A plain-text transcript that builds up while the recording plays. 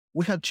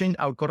we have changed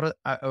our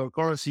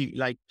currency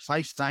like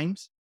 5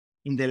 times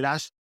in the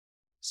last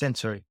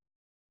century.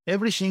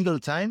 Every single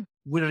time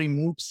we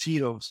remove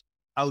zeros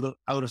out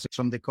of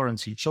from the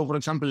currency. So for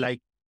example,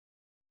 like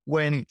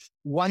when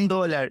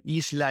 $1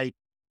 is like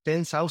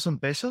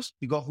 10,000 pesos,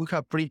 because we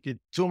have printed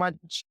too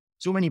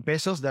many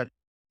pesos that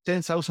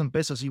 10,000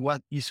 pesos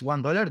is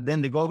 $1,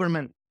 then the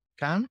government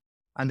can,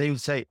 and they will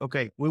say,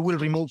 okay, we will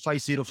remove 5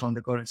 zeros from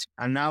the currency.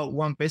 And now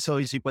 1 peso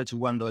is equal to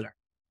 $1.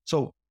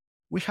 So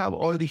we have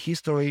all the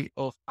history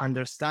of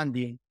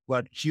understanding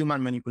what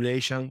human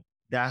manipulation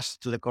does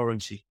to the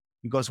currency,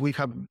 because we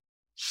have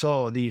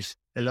saw this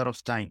a lot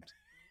of times.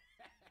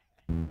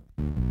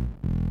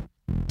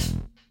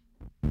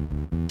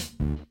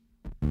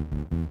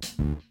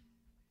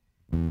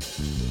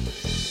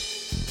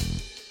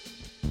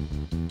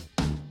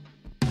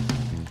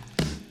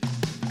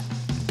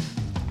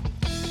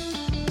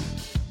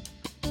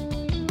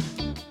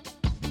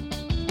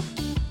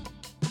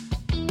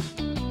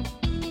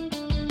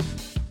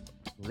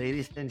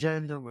 Ladies and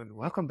gentlemen,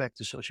 welcome back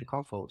to Social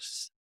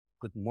Confoes.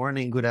 Good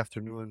morning, good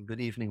afternoon,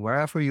 good evening,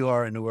 wherever you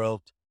are in the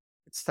world.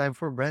 It's time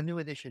for a brand new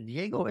edition.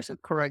 Diego, is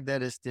it correct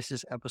that this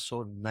is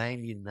episode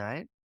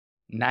 99?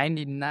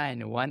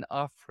 99, one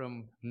off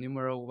from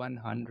numero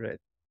 100.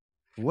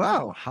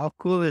 Wow, how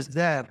cool is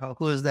that? How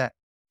cool is that?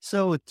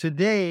 So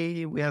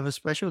today we have a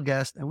special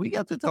guest and we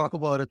got to talk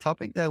about a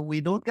topic that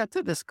we don't get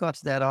to discuss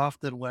that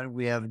often when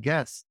we have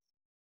guests.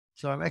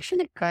 So I'm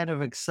actually kind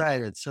of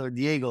excited. So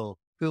Diego,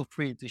 feel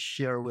free to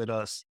share with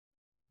us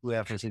who we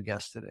have as a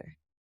guest today.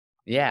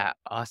 Yeah,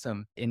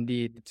 awesome.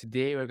 Indeed,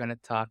 today we're going to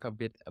talk a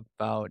bit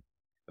about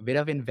a bit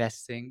of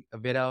investing, a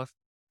bit of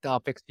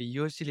topics we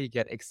usually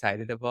get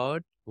excited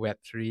about,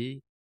 Web3,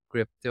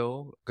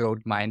 crypto,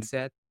 growth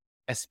mindset,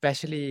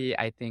 especially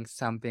I think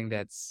something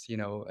that's,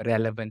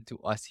 relevant to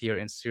us here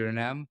in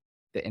Suriname,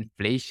 the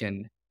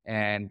inflation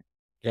and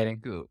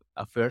getting to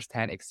a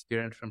first-hand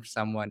experience from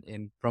someone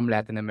from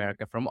Latin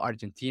America, from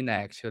Argentina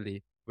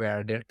actually,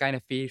 where they're kind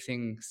of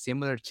facing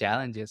similar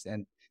challenges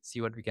and see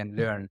what we can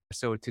learn.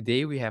 So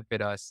today we have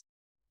with us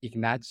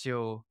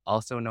Ignacio,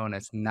 also known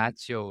as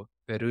Nacho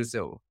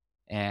Peruzo.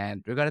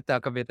 And we're going to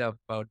talk a bit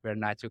about where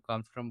Nacho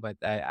comes from, but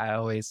I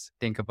always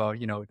think about,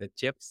 the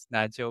chips,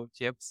 Nacho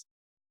chips.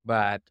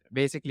 But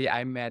basically,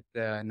 I met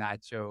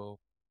Nacho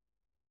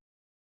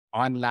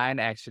online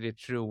actually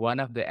through one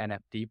of the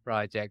NFT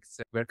projects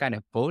we're kind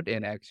of both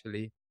in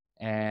actually.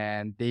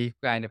 And they've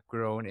kind of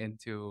grown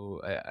into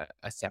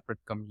a separate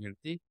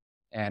community.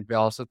 And we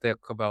also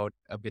talk about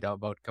a bit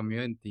about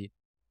community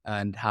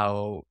and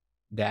how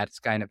that's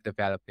kind of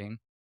developing.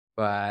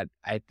 But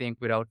I think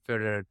without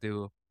further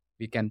ado,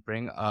 we can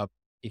bring up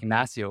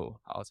Ignacio,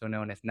 also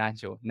known as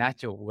Nacho.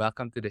 Nacho,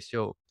 welcome to the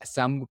show.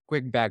 Some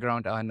quick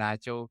background on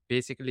Nacho.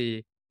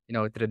 Basically,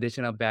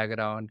 traditional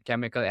background,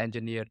 chemical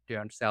engineer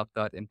turned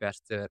self-taught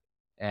investor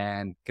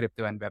and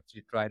crypto and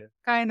Web3 trader.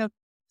 Kind of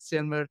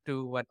similar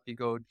to what we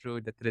go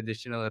through the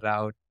traditional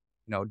route,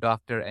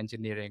 doctor,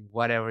 engineering,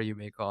 whatever you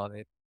may call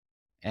it.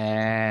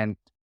 And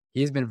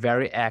he's been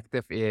very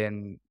active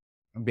in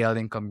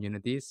building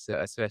communities,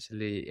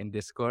 especially in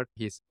Discord.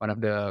 He's one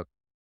of the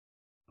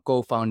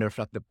co-founders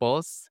of the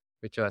Pulse,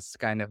 which was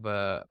kind of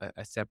a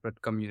separate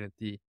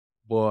community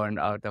born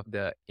out of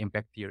the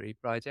Impact Theory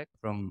project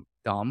from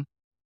Tom.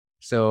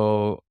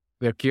 So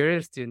we're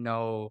curious to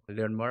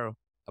learn more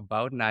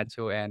about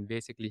Nacho and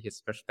basically his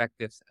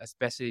perspectives,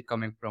 especially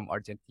coming from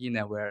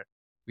Argentina, where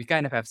we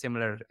kind of have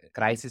similar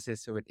crises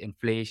with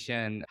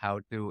inflation, how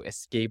to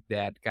escape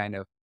that kind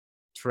of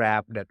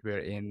trap that we're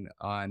in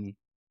on,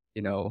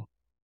 you know,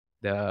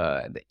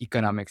 the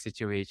economic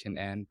situation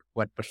and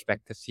what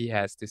perspectives he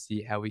has to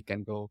see how we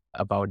can go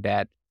about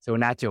that. So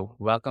Nacho,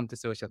 welcome to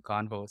Social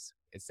Convos.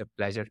 It's a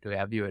pleasure to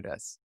have you with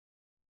us.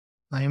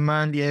 Hi,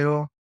 man,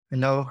 Diego.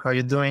 Hello, how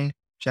you doing?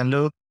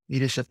 Jean-Luc,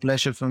 it is a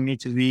pleasure for me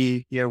to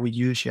be here with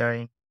you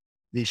sharing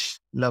this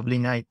lovely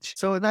night.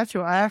 So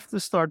Nacho, I have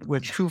to start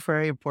with two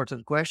very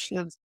important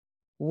questions.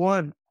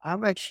 One,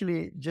 I'm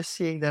actually just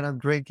seeing that I'm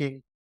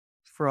drinking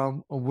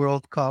from a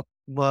World Cup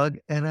mug,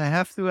 and I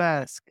have to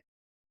ask,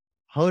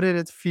 how did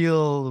it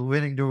feel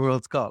winning the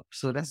World Cup?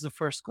 So that's the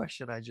first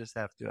question I just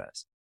have to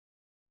ask.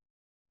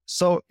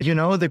 So,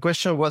 the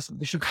question was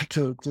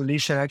difficult to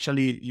listen.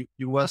 Actually,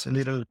 you was a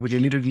little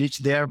glitch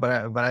there,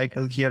 but I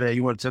could hear that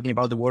you were talking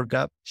about the World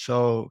Cup.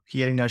 So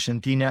here in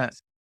Argentina,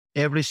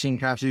 everything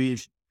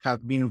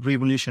have been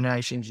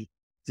revolutionized since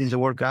the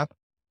World Cup.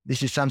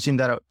 This is something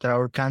that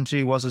our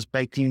country was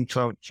expecting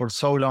for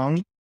so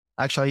long.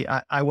 Actually,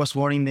 I was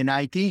born in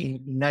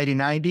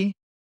 1990.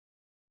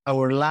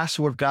 Our last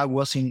World Cup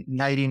was in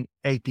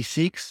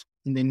 1986.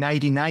 In the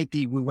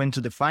 1990, we went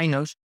to the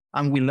finals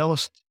and we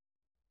lost.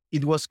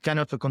 It was kind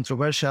of a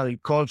controversial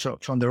call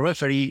from the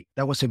referee.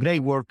 That was a great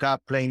World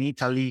Cup playing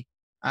Italy.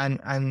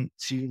 And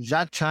since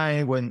that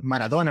time when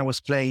Maradona was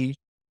playing,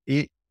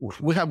 we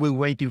have been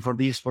waiting for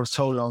this for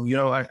so long. We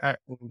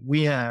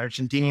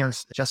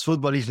Argentinians, just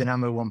football is the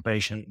number one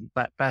passion.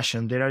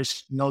 There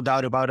is no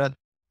doubt about it.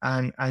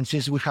 And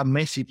since we have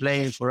Messi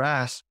playing for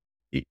us,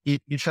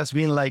 it has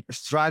been like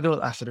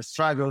struggle after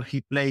struggle.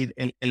 He played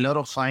a lot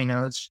of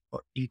finals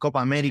in Copa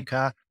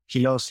America. He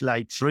lost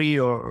like three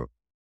or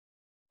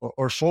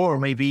four,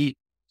 maybe.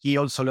 He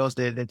also lost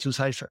the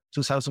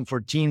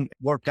 2014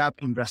 World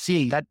Cup in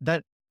Brazil.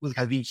 That would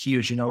have been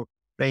huge,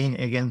 playing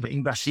again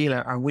in Brazil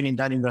and winning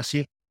that in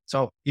Brazil.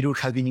 So it would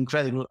have been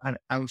incredible.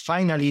 And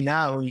finally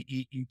now in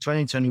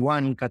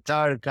 2021 in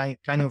Qatar,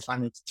 kind of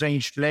an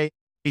strange place,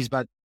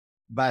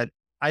 but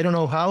I don't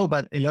know how,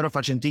 but a lot of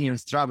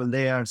Argentinians traveled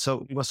there.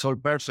 So it was all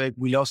perfect.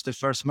 We lost the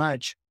first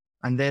match.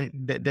 And then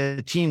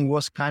the team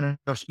was kind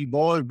of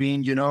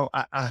evolving,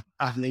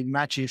 as the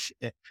matches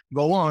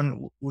go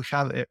on. We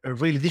have a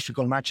really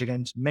difficult match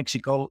against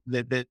Mexico.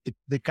 The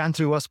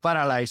country was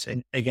paralyzed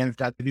against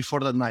that before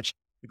that match,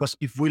 because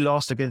if we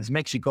lost against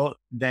Mexico,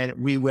 then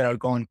we were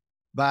gone.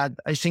 But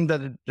I think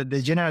that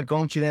the general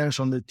confidence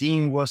on the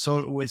team was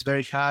always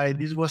very high.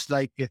 This was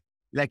like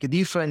a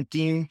different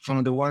team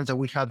from the ones that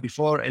we had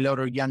before, a lot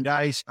of young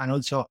guys, and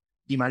also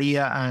Di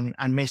Maria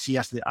and Messi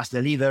as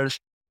the leaders.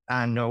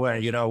 And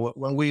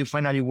when we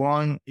finally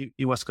won,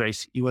 it was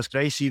crazy. It was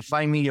crazy.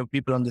 5 million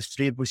people on the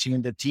street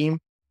receiving the team.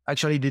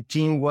 Actually, the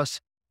team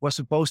was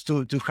supposed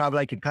to have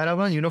like a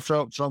caravan,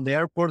 from the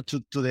airport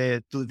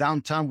to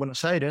downtown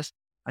Buenos Aires.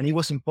 And it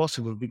was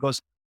impossible, because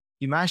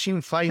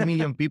imagine 5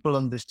 million people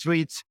on the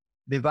streets.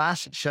 The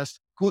bus just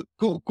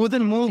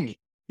couldn't move.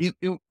 It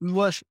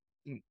was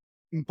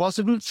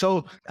impossible.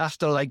 So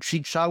after like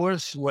 6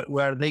 hours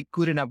where they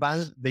couldn't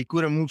advance, they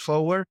couldn't move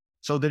forward.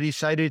 So they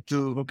decided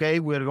we're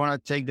going to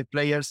take the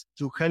players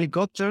to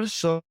helicopters.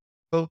 So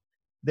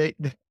they,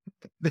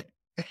 they,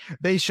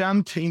 they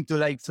jumped into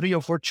like 3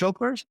 or 4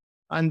 choppers,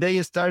 and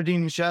they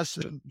started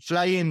just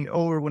flying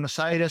over Buenos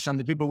Aires, and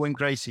the people went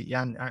crazy.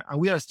 And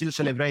we are still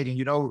celebrating.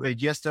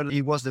 Yesterday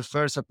it was the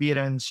first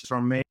appearance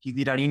from me. He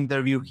did an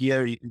interview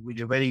here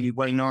with a very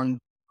well-known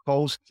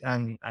host,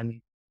 and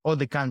all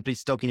the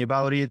countries talking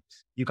about it.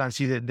 You can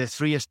see the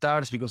 3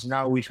 stars, because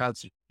now we have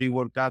 3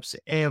 World Cups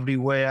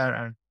everywhere.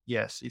 And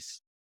yes,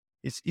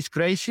 it's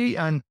crazy,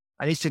 and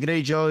it's a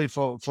great joy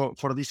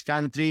for this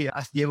country.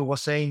 As Diego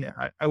was saying,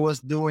 I was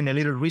doing a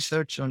little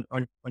research on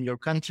your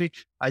country.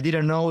 I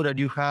didn't know that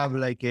you have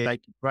like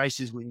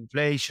crisis with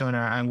inflation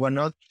and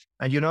whatnot.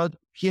 And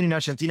here in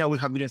Argentina, we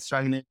have been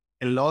struggling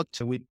a lot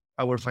with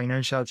our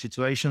financial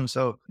situation.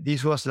 So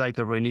this was like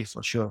a relief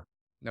for sure.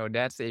 No,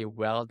 that's a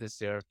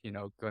well-deserved,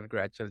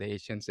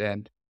 congratulations.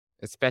 And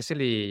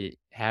especially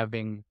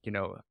having,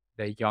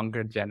 the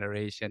younger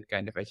generation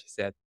kind of, as you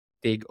said,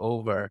 take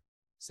over.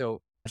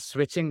 So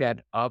switching that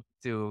up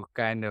to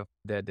kind of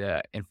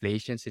the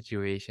inflation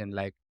situation,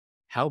 like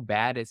how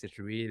bad is it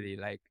really?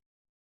 Like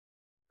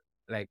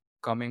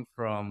coming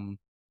from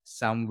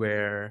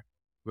somewhere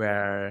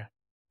where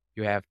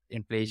you have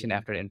inflation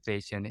after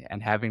inflation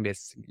and having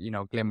this,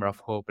 glimmer of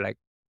hope, like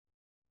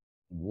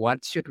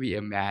what should we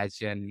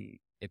imagine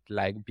it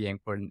like being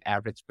for an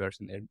average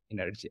person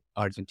in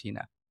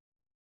Argentina?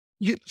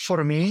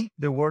 For me,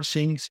 the worst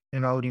things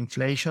about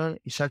inflation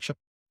is actually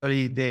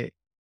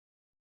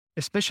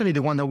especially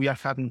the one that we are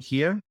having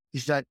here,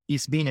 is that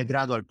it's been a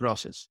gradual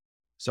process.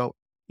 So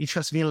it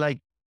has been like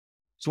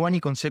 20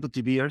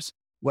 consecutive years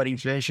where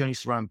inflation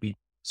is ramping.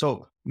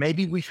 So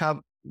maybe we have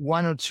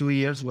 1 or 2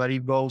 years where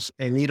it goes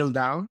a little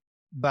down,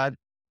 but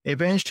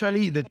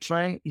eventually the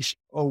trend is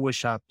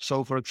always up.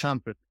 So for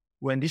example,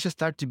 when this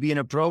started to be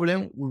a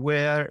problem, we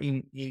were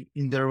in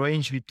the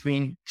range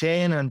between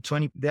 10 and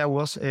 20. There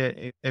was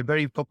a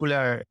very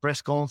popular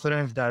press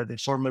conference that the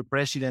former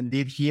president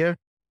did here,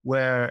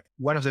 where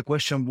one of the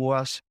questions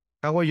was,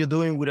 how are you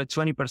doing with a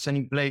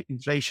 20%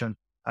 inflation?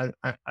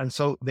 And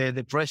so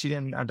the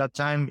president at that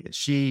time,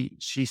 she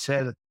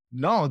said,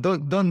 no,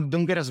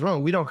 don't get us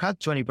wrong. We don't have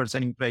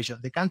 20% inflation.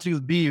 The country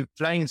would be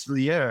flying through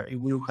the air if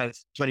we had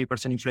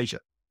 20% inflation.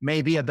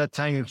 Maybe at that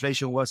time,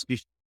 inflation was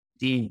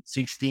 15,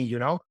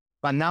 16,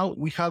 but now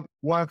we have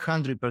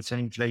 100%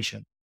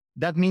 inflation.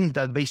 That means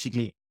that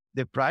basically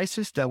the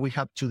prices that we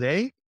have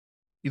today,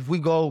 if we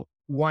go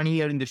 1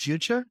 year in the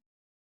future,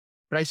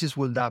 prices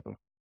will double.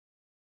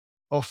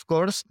 Of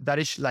course, that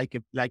is like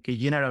a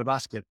general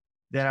basket.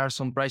 There are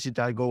some prices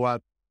that go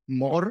up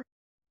more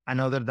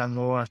and others that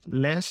go up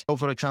less. So,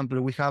 for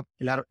example, we have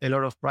a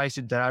lot of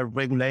prices that are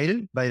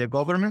regulated by the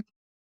government.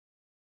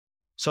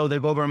 So the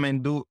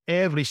government do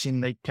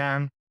everything they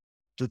can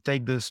to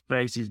take those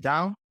prices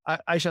down.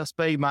 I just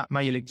pay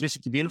my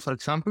electricity bill, for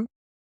example,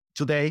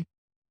 today.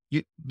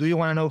 Do you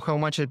want to know how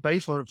much I pay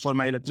for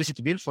my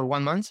electricity bill for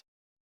 1 month?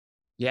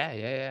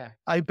 Yeah.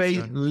 I pay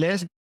Sure.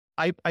 less.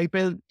 I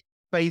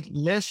paid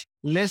less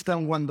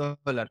than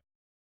 $1.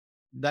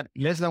 That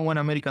less than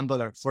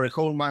 $1 for a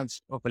whole month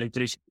of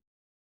electricity,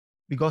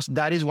 because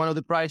that is one of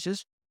the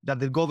prices that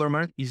the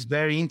government is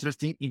very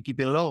interested in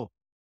keeping low.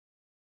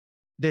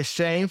 The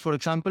same, for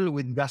example,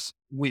 with gas,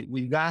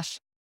 with gas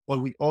or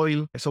with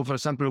oil. So, for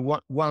example,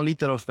 1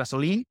 liter of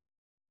gasoline,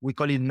 we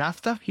call it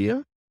naphtha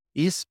here,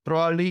 is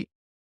probably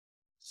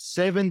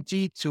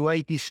 70 to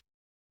 80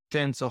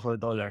 cents of a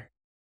dollar.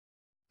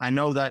 I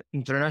know that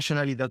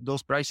internationally that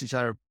those prices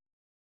are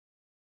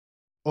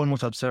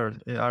almost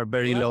absurd, are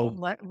very Well,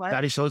 low.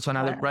 That is also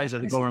another my price that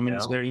the electricity government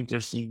is bill, very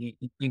interested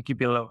in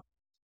keeping low.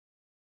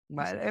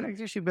 my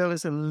electricity bill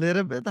is a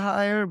little bit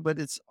higher, but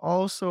it's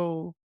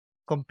also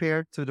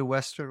compared to the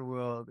Western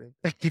world.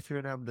 If you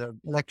remember,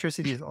 the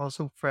electricity is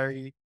also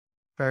very,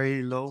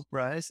 very low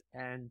price,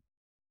 and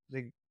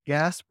the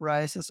gas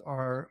prices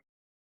are,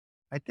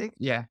 I think,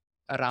 Yeah,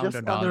 around a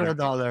just under a dollar.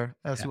 dollar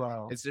as Yeah,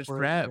 well. it's just For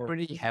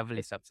pretty heavily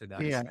yeah,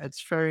 subsidized.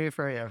 it's very,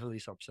 very heavily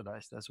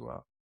subsidized as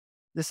well.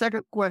 The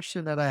second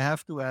question that I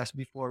have to ask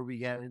before we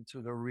get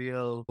into the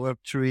real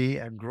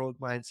Web3 and growth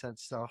mindset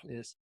stuff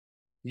is,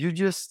 you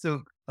just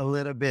took a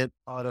little bit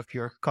out of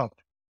your cup.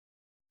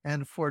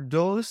 And for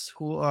those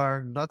who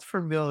are not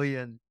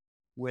familiar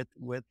with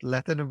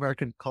Latin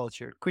American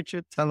culture, could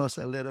you tell us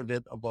a little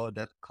bit about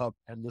that cup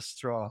and the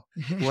straw,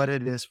 what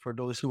it is for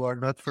those who are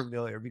not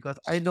familiar? Because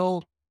I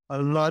know a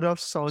lot of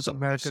South So,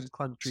 American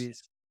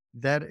countries,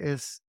 that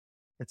is,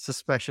 it's a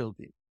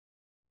specialty.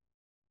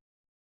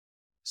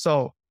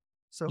 so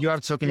So you are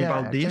talking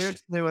about yeah, can you this.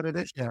 explain what it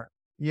is? Yeah.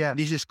 Yes.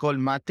 This is called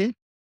mate.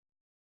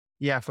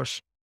 Yeah, for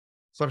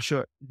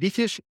sure. This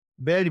is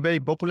very, very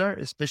popular,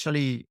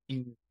 especially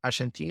in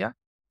Argentina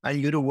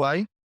and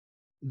Uruguay,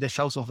 the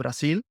south of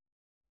Brazil.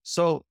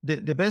 So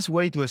the best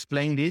way to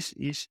explain this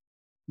is,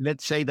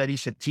 let's say that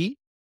it's a tea.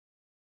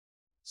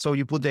 So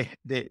you put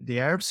the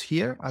herbs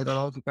here. I don't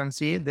know if you can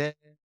see it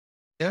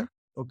there.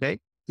 Okay.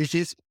 This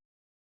is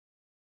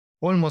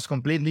almost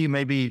completely,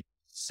 maybe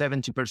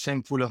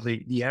 70% full of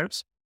the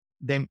herbs.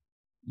 Then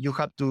you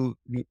have to,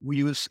 we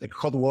use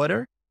hot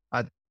water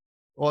at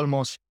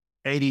almost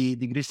 80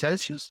 degrees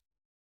Celsius.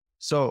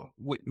 So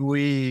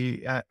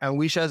and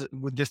we just,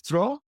 with the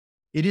straw,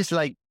 it is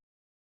like,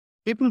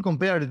 people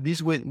compare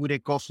this with a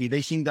coffee.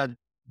 They think that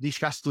this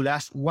has to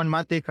last, one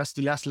mate has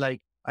to last like,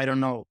 I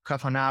don't know,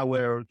 half an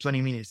hour or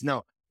 20 minutes.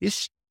 No,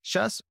 it's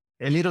just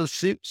a little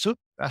soup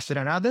after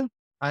another.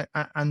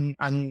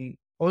 And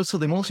also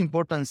the most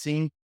important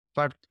thing,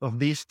 part of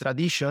this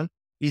tradition,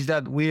 is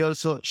that we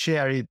also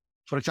share it.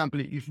 For example,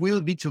 if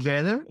we'll be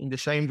together in the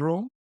same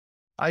room,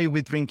 I will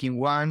be drinking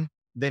one,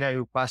 then I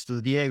will pass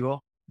to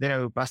Diego, then I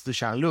will pass to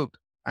Jean-Luc.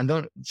 And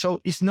don't,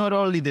 so it's not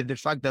only the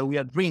fact that we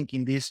are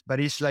drinking this, but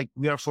it's like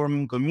we are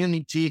forming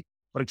community.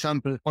 For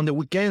example, on the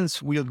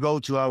weekends, we'll go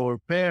to our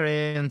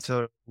parents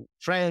or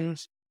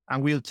friends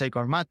and we'll take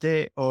our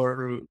mate.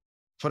 Or,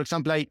 for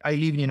example, I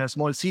live in a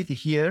small city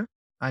here,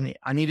 and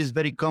it is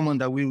very common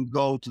that we will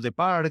go to the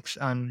parks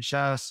and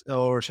just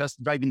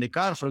drive in the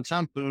car, for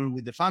example,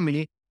 with the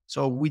family.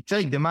 So we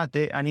take the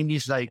mate, and it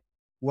is like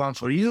one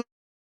for you,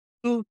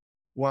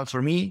 one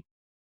for me.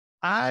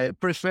 I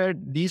prefer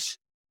this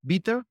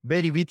bitter,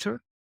 very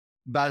bitter,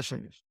 but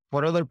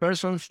for other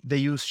persons, they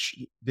use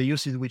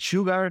it with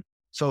sugar.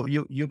 So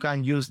you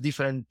can use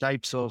different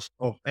types of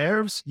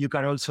herbs. You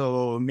can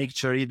also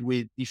mixture it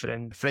with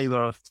different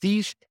flavor of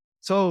teas.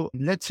 So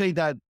let's say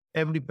that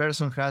every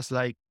person has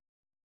like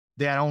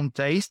their own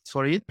taste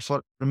for it.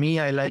 For me,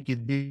 I like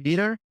it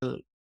bitter.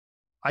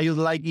 I would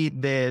like it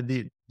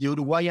the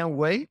Uruguayan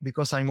way,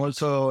 because I'm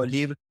also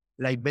live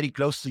like very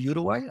close to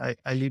Uruguay.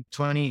 I live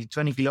 20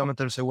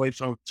 kilometers away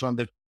from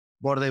the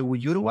border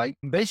with Uruguay.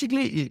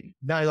 Basically,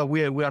 now that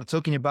we are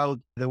talking about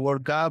the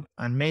World Cup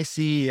and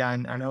Messi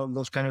and all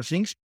those kind of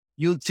things,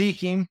 you see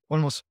him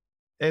almost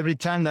every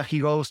time that he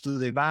goes to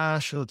the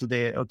bus or to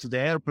the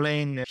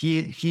airplane.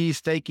 He is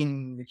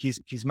taking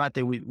his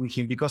mate with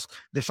him, because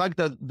the fact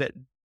that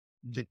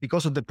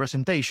because of the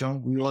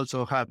presentation, we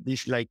also have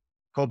this like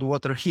hot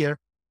water here.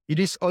 It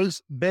is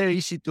also very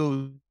easy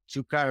to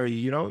carry.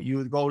 You know,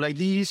 you go like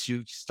this,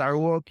 you start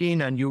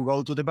walking, and you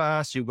go to the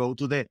bus, you go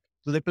to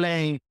the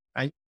plane,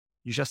 and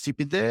you just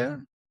sip it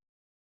there,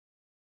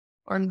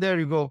 and there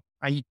you go.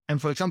 And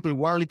for example,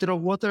 1 liter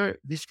of water,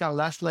 this can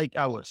last like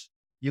hours.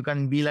 You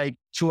can be like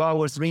 2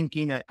 hours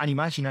drinking, and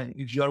imagine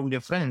if you are with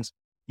your friends,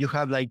 you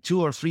have like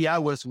 2 or 3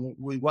 hours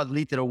with 1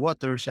 liter of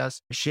water,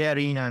 just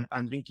sharing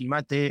and drinking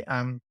mate.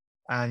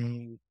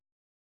 And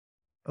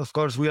of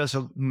course, we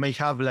also may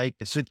have like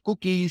a sweet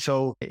cookie.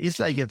 So it's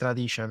like a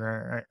tradition,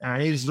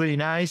 and it is really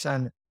nice.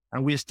 And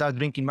we start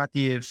drinking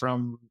mate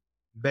from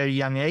very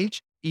young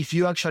age. If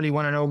you actually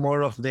want to know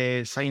more of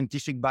the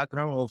scientific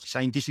background of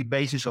scientific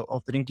basis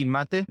of drinking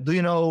mate, do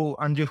you know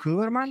Andrew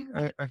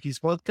Huberman and his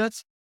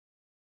podcast?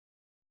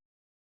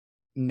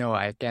 No,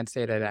 I can't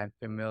say that I'm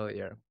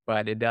familiar,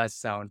 but it does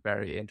sound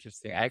very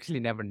interesting. I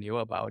actually never knew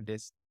about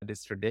this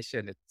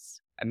tradition.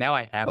 It's and now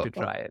I have Oh, to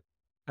try it.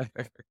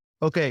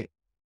 okay.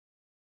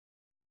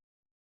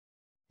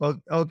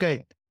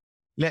 Okay.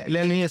 Let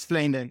me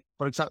explain then.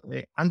 For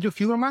example, Andrew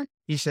Huberman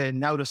is a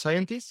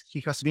neuroscientist.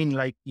 He has been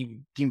like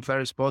in Tim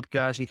Ferriss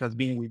podcast. He has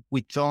been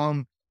with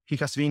Tom. He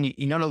has been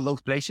in all of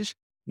those places.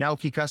 Now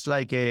he has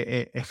like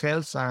a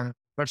health and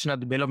personal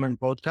development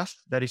podcast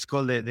that is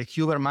called the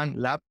Huberman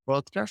Lab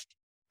podcast.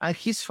 And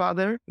his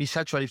father is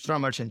actually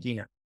from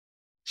Argentina.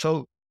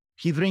 So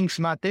he drinks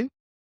mate.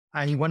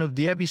 And in one of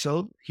the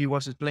episodes, he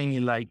was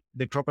explaining like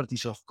the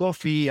properties of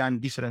coffee and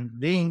different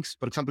things.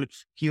 For example,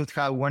 he would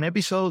have one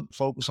episode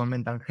focused on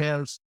mental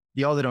health,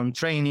 the other on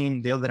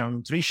training, the other on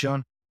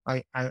nutrition.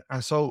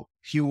 And so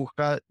if you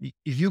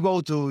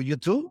go to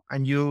YouTube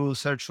and you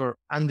search for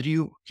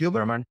Andrew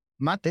Huberman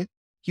mate,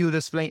 he would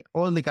explain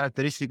all the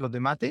characteristics of the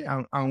mate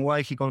and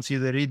why he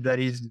considered it that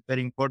is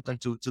very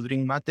important to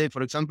drink mate.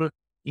 For example,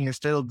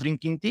 instead of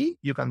drinking tea,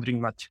 you can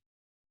drink mate.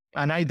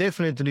 And I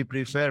definitely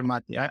prefer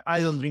mate. I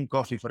don't drink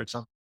coffee, for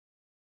example.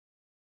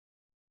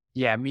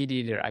 Yeah, me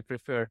neither. I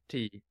prefer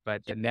tea,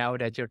 but now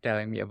that you're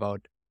telling me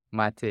about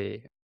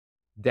mate,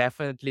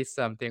 definitely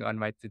something on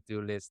my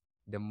to-do list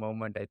the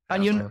moment I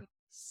And you know, travel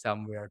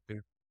somewhere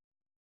to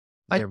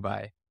I,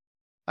 nearby.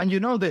 and you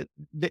know that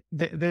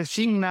the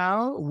thing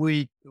now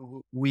with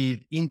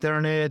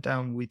internet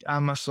and with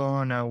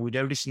Amazon and with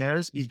everything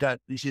else is that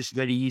this is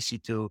very easy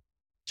to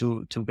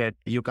get.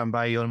 You can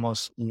buy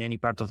almost in any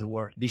part of the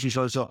world. This is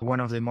also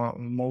one of the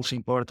most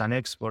important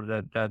export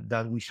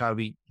that we have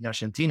in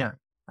Argentina.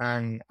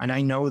 And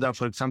I know that,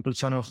 for example,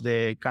 some of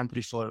the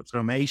countries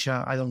from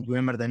Asia, I don't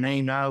remember the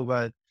name now,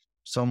 but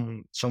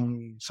some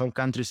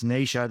countries in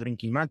Asia are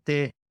drinking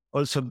mate.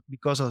 Also,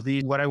 because of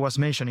this, what I was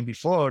mentioning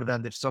before,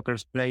 that the soccer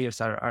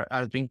players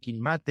are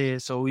drinking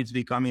mate. So it's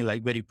becoming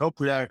like very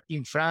popular.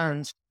 In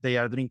France, they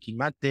are drinking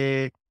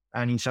mate.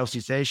 And in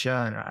Southeast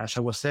Asia, and as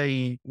I was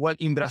saying, well,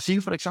 in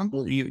Brazil, for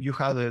example, you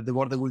have the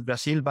border with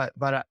Brazil, but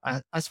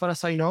as far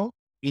as I know,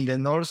 in the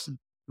north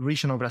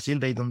region of Brazil,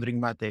 they don't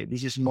drink mate.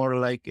 This is more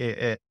like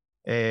a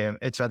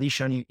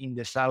tradition in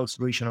the south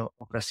region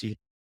of Brazil.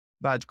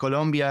 But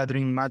Colombia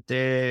drink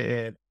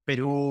mate,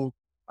 Peru,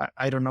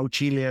 I don't know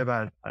Chile,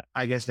 but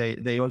I guess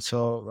they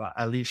also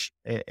at least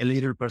a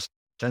little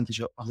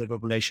percentage of the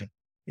population.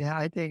 Yeah,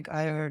 I think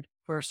I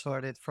first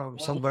heard it from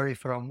somebody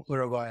from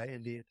Uruguay,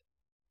 indeed.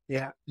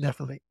 Yeah,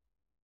 definitely.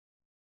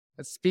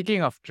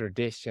 Speaking of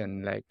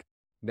tradition, like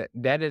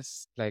that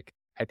is like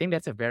I think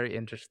that's a very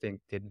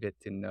interesting tidbit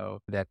to know.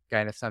 That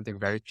kind of something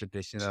very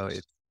traditional.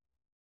 It's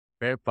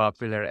very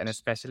popular, and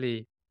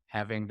especially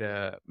having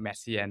the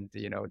Messi and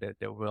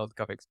the World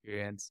Cup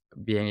experience,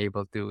 being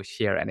able to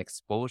share and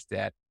expose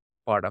that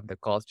part of the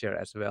culture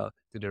as well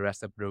to the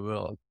rest of the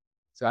world.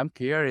 So I'm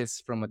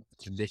curious from a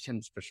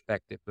traditions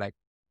perspective, like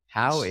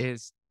how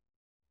is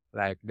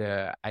like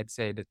I'd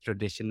say the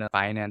traditional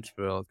finance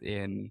world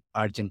in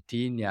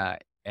Argentina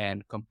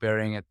and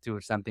comparing it to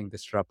something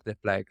disruptive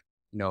like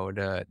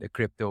the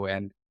crypto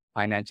and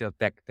financial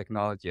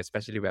technology,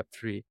 especially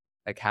Web3.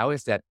 Like how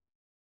is that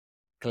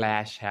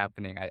clash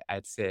happening?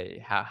 I'd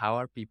say how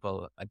are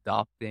people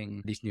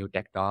adopting these new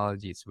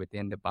technologies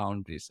within the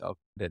boundaries of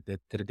the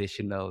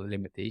traditional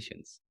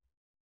limitations?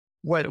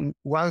 Well,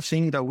 one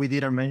thing that we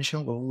didn't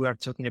mention when we were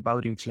talking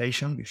about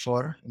inflation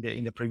before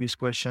in the previous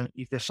question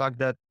is the fact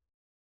that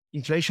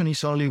inflation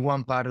is only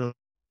one part of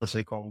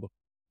the combo.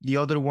 The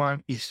other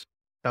one is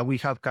that we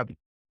have capital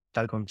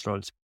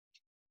controls.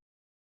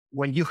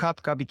 When you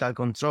have capital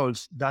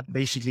controls, that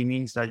basically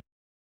means that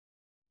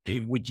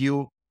with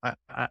you,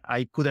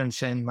 I couldn't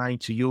send money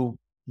to you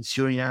in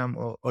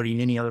Suriname or in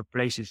any other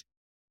places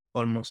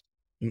almost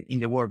in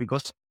the world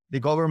because the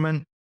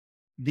government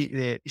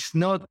is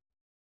not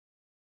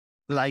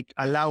like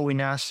allowing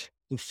us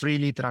to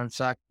freely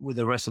transact with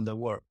the rest of the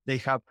world. They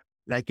have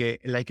like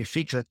a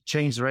fixed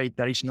exchange rate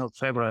that is not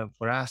favorable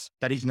for us,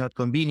 that is not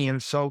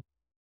convenient. So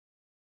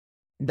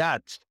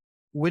that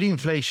with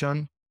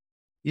inflation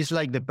is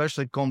like the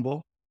perfect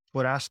combo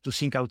for us to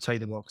think outside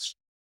the box.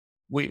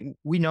 We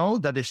know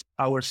that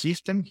our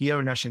system here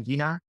in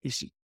Argentina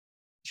is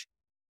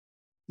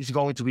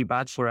going to be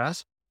bad for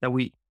us. That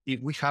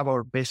if we have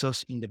our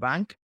pesos in the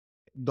bank,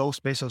 those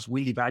pesos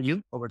will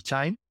devalue over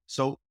time.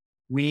 So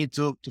we need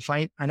to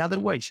find another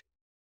ways.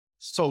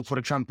 So, for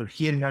example,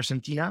 here in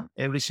Argentina,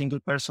 every single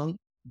person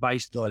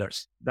buys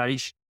dollars. That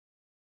is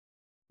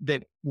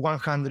the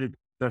 100%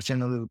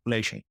 of the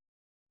population.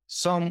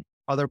 Some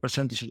other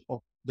percentage of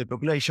the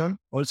population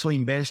also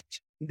invest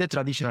in the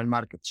traditional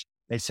markets.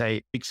 Let's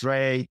say fixed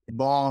rate,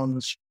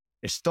 bonds,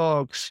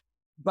 stocks.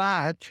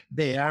 But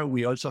there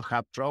we also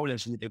have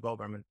problems with the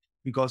government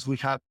because we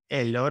have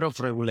a lot of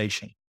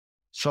regulation.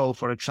 So,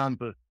 for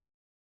example,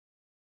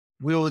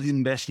 we would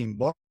invest in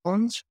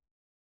bonds.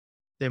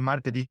 The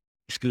market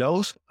is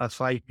closed at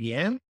 5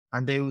 p.m.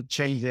 and they would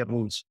change the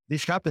rules.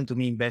 This happened to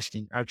me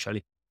investing,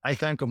 actually. I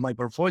think of my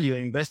portfolio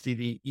invested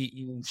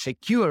in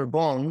secure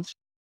bonds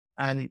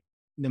and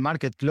the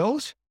market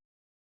closed.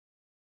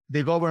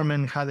 The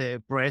government had a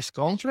press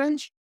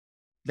conference.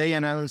 They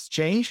announced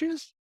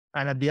changes.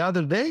 And at the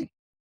other day,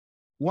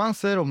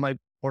 1/3 of my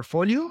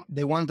portfolio,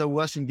 the one that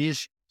was in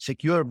these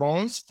secure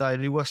bonds, that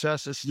it was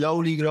just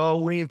slowly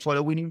growing,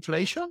 following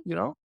inflation,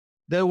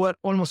 they were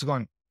almost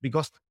gone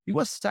because it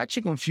was such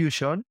a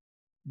confusion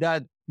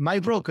that my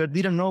broker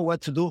didn't know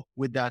what to do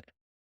with that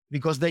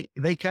because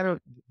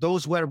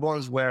those were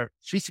bonds where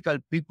physical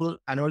people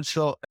and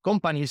also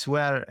companies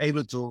were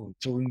able to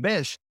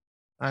invest.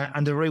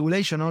 And the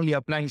regulation only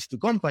applies to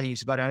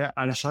companies. But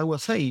as I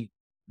was saying,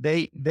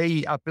 they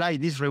apply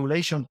this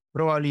regulation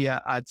probably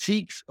at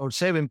 6 or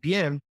 7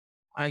 p.m.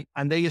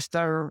 And they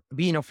start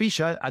being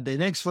official at the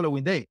next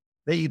following day.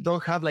 They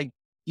don't have like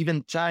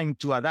even time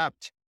to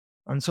adapt.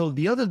 And so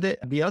the other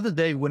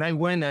day when I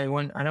went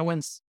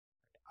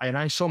and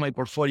I saw my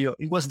portfolio.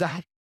 It was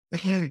that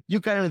you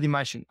cannot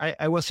imagine.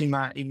 I was in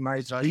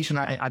my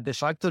traditional at the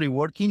factory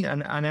working,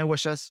 and I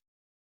was just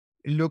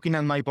looking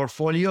at my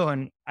portfolio,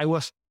 and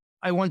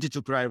I wanted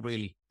to cry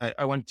really.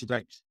 I wanted to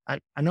cry,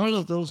 and all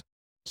of those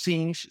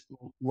things.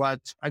 What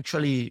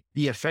actually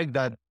the effect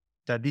that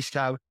this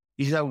have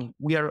is that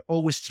we are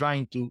always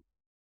trying to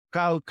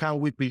how can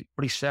we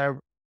preserve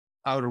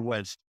our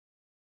wealth,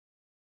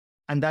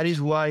 and that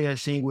is why I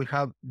think we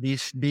have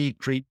this big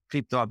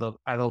crypto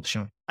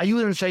adoption. I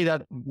wouldn't say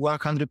that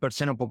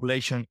 100% of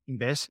population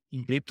invest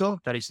in crypto.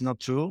 That is not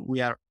true.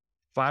 We are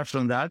far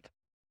from that.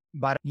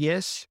 But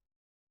yes,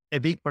 a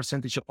big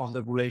percentage of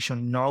the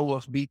population know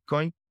of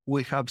Bitcoin.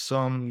 We have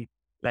some,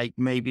 like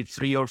maybe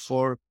 3 or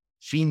 4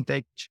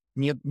 fintech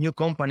new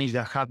companies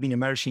that have been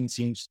emerging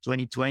since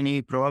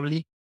 2020,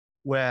 probably,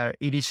 where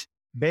it is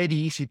very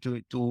easy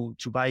to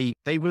buy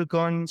stable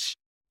coins,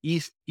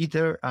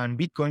 Ether and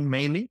Bitcoin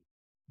mainly.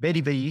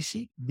 Very, very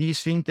easy. These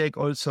fintech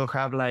also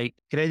have like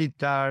credit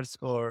cards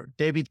or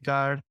debit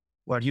card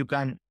where you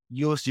can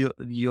use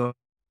your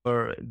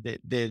or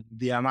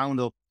the amount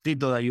of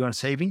crypto that you are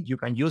saving. You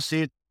can use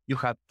it. You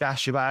have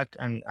cashback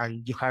and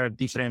you have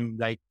different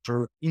like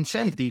for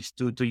incentives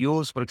to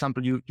use. For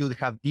example, you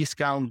have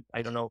discount.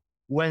 I don't know.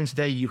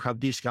 Wednesday you have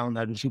discount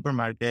at the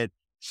supermarket.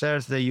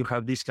 Thursday you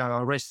have discount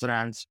on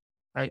restaurants,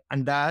 right?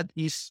 And that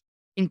is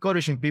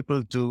encouraging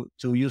people to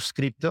use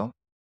crypto.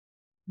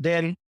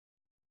 Then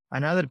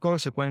another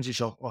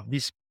consequences of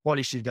these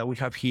policies that we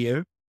have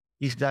here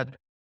is that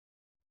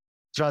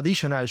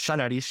traditional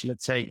salaries,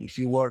 let's say if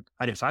you work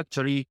at a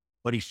factory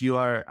or if you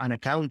are an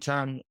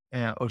accountant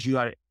or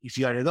if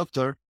you are a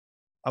doctor,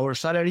 our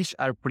salaries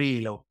are pretty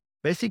low.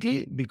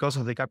 Basically because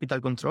of the capital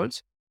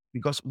controls,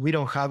 because we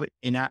don't have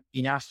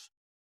enough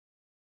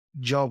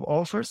job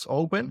offers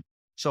open.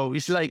 So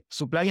it's like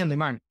supply and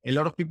demand. A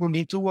lot of people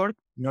need to work,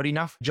 not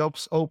enough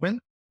jobs open.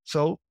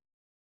 So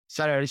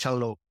salaries are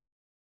low.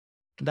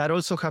 That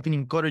also have been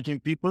encouraging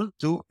people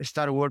to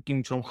start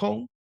working from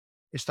home,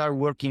 start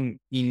working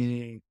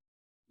in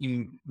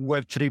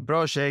Web3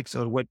 projects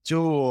or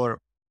Web2 or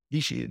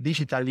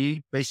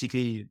digitally,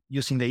 basically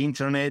using the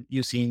internet,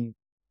 using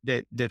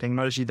the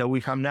technology that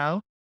we have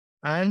now,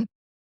 and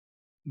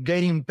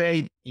getting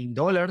paid in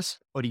dollars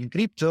or in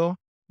crypto,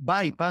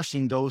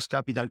 bypassing those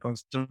capital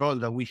controls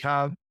that we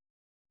have.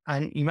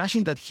 And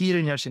imagine that here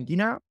in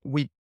Argentina,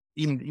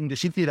 in the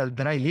city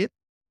that I live,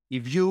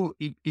 if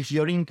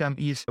your income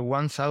is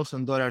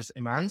 $1,000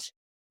 a month,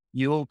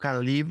 you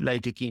can live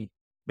like a king,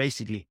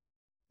 basically.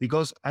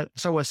 Because as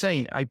I was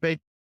saying, I pay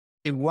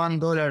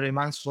 $1 a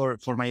month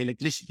for my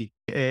electricity.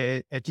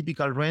 A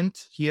typical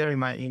rent here in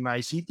my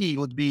city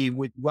would be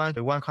with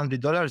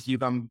 $100. You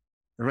can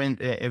rent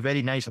a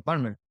very nice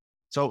apartment.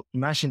 So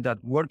imagine that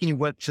working in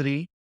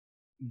Web3,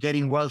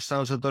 getting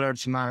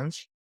 $1,000 a month.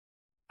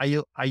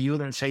 I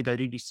wouldn't say that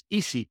it is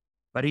easy,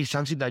 but it's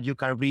something that you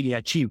can really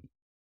achieve.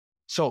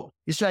 So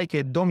it's like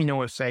a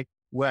domino effect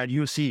where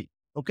you see,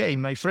 okay,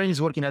 my friend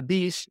is working at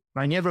this,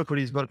 my neighborhood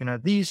is working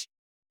at this.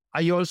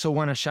 I also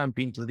want to jump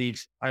into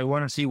this. I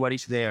want to see what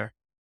is there.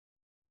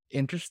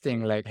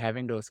 Interesting, like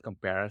having those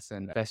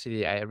comparisons,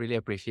 especially I really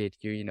appreciate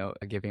you,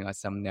 giving us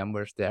some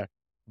numbers there.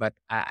 But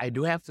I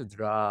do have to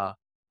draw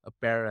a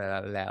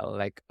parallel.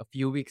 Like a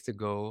few weeks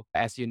ago,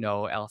 as you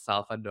know, El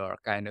Salvador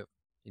kind of,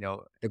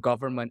 the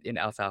government in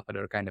El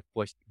Salvador kind of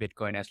pushed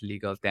Bitcoin as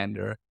legal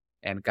tender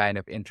and kind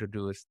of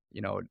introduced,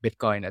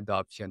 Bitcoin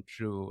adoption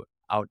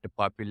throughout the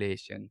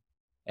population.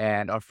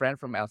 And our friend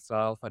from El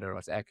Salvador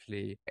was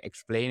actually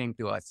explaining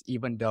to us,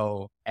 even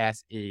though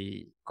as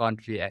a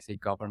country, as a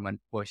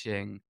government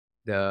pushing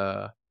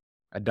the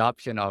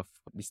adoption of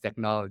these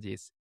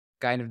technologies,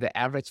 kind of the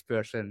average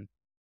person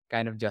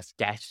kind of just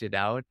cashed it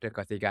out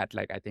because they got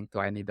like, I think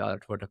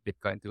 $20 worth of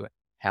Bitcoin to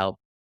help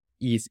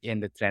ease in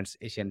the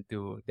transition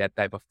to that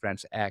type of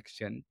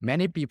transaction.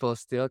 Many people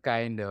still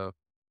kind of,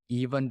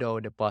 even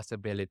though the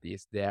possibility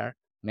is there,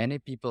 many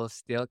people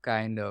still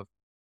kind of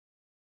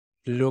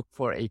look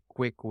for a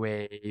quick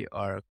way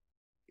or,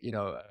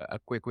 a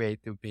quick way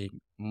to make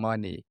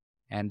money.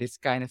 And this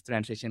kind of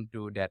transition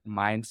to that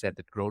mindset,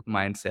 that growth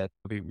mindset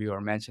we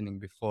were mentioning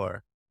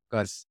before,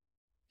 because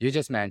you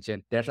just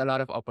mentioned there's a lot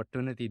of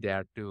opportunity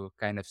there to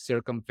kind of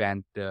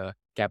circumvent the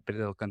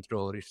capital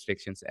control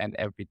restrictions and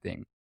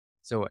everything.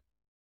 So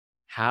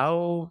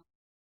how,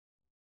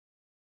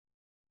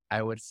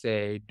 I would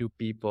say, do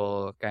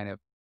people kind of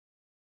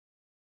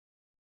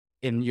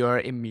in your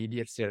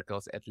immediate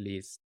circles, at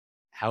least,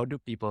 how do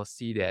people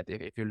see that?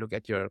 If you look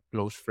at your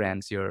close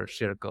friends, your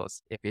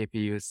circles, if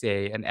you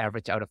say an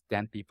average out of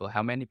 10 people,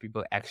 how many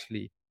people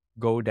actually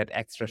go that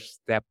extra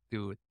step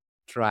to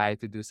try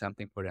to do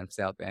something for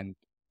themselves and,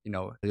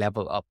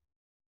 level up?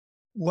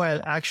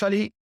 Well,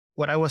 actually,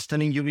 what I was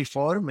telling you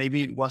before,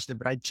 maybe it was the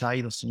bright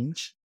side of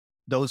things.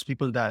 Those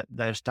people that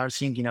start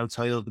thinking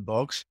outside of the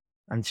box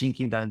and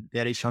thinking that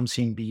there is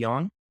something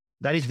beyond,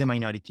 that is the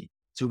minority.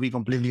 To be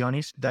completely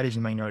honest, that is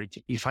the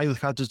minority. If I would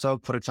have to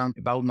talk, for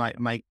example, about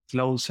my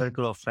close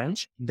circle of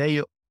friends,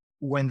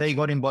 when they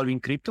got involved in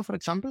crypto, for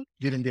example,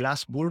 during the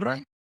last bull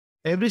run,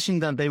 everything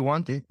that they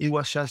wanted, it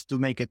was just to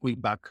make a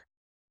quick buck.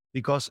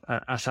 Because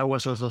as I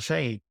was also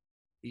saying,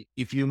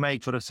 if you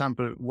make, for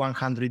example,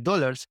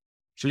 $100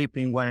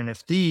 flipping one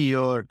NFT,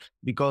 or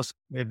because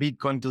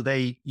Bitcoin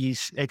today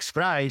is X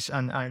price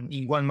and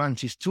in 1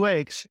 month is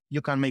 2X,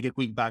 you can make a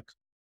quick buck.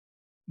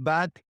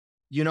 But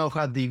you know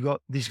how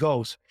this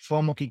goes.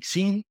 FOMO kicks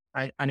in,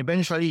 and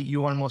eventually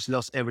you almost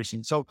lost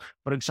everything. So,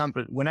 for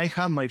example, when I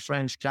have my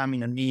friends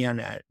coming at me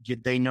and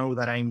they know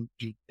that I'm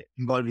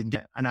involved in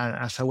that, and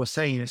as I was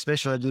saying,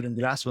 especially during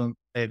the last one,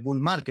 bull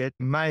market,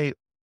 my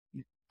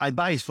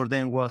advice for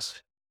them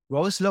was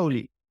go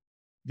slowly,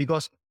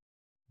 because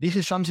this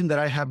is something that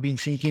I have been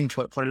thinking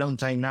for a long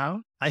time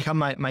now. I have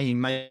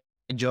my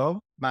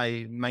job,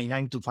 my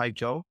 9 to 5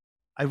 job.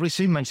 I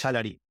receive my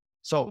salary.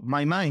 So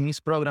my mind is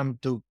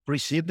programmed to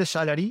receive the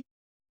salary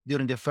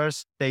during the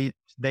first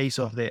days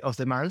of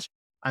the month.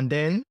 And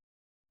then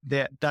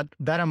that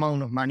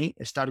amount of money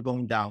start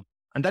going down.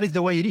 And that is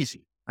the way it is.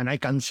 And I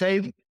can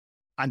save,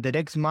 and the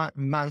next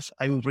month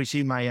I will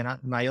receive my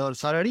other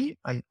salary,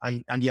 and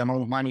the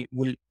amount of money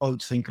will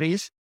also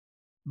increase.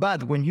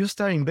 But when you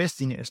start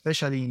investing,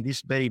 especially in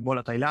these very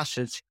volatile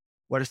assets,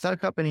 what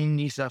starts happening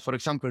is that, for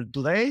example,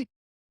 today,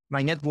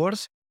 my net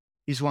worth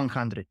is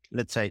 100,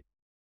 let's say.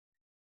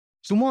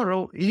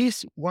 Tomorrow, it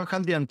is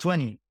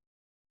 120.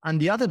 And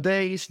the other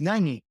day is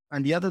 90.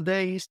 And the other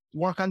day is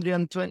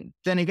 110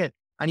 again.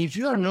 And if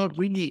you are not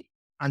really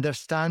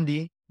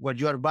understanding what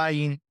you are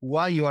buying,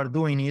 why you are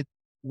doing it,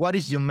 what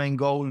is your main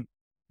goal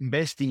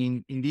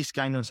investing in this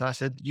kind of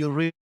asset, you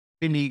really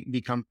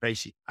become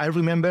crazy. I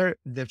remember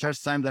the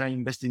first time that I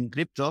invested in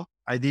crypto,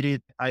 I did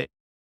it. I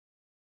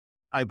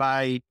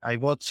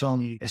bought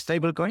some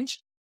stable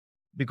coins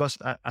because,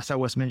 as I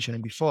was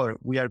mentioning before,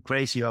 we are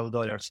crazy about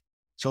dollars.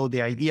 So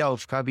the idea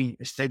of having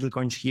stable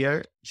coins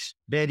here is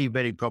very,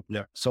 very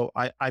popular. So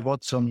I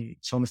bought some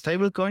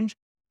stable coins,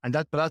 and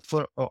that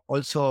platform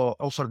also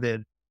offered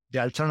the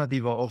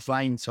alternative of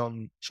buying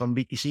some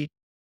BTC.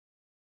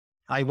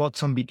 I bought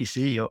some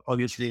BTC,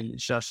 obviously,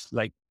 it's just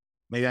like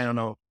maybe, I don't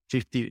know,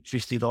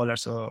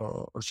 $50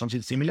 or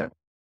something similar.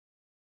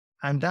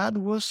 And that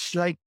was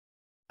like,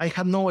 I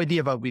had no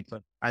idea about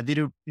Bitcoin. I did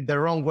it the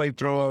wrong way,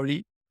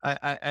 probably.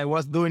 I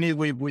was doing it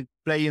with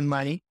playing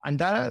money. And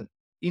that,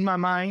 in my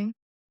mind,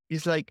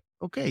 is like,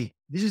 okay,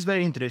 this is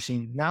very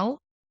interesting. Now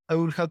I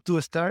will have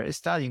to start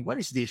studying. What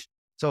is this?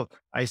 So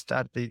I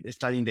started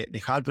studying the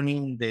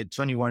halvening, the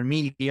 21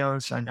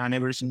 millions, and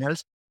everything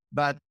else.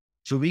 But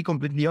to be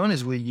completely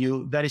honest with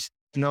you, that is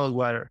not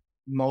what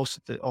most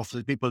of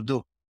the people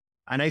do.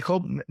 And I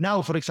hope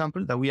now, for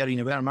example, that we are in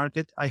a bear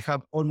market, I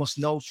have almost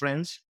no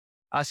friends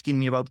asking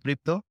me about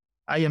crypto.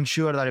 I am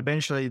sure that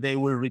eventually they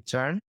will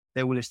return.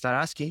 They will start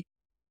asking.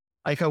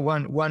 I have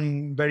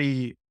one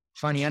very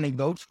funny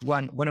anecdote.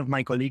 One of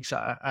my colleagues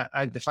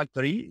at the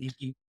factory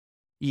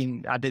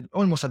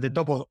almost at the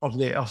top of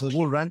the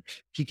bull run,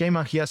 he came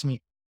and he asked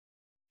me,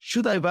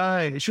 should I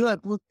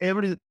put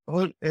every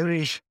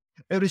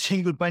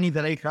single penny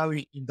that I have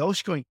in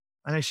Dogecoin?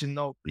 And I said,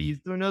 no, please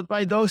do not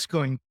buy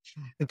Dogecoin.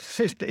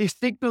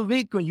 Stick to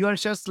Bitcoin. You are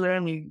just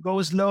learning.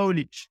 Go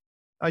slowly.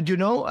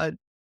 And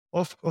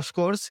of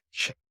course,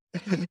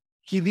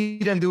 he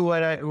didn't do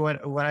what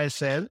I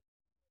said.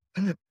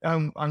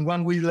 And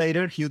 1 week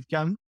later, he would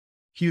come.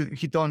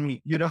 He told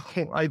me,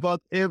 I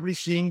bought every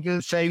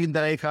single saving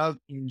that I have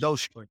in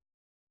Dogecoin.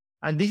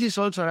 And this is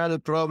also another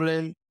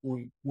problem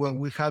when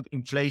we have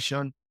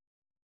inflation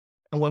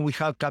and when we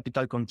have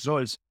capital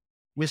controls.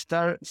 We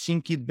start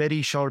thinking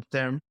very short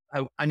term,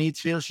 and it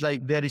feels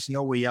like there is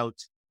no way out.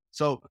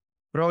 So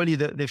probably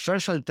the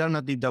first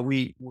alternative that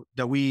we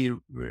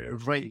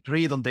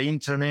read on the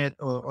internet,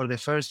 or the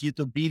first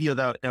YouTube video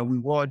that we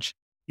watch,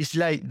 is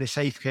like the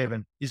safe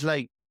haven. It's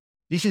like,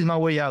 this is my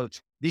way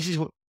out. This is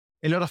what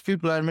a lot of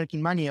people are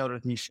making money out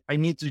of this. I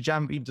need to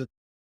jump into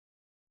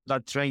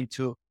that train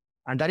too.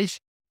 And that is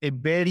a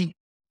very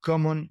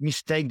common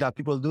mistake that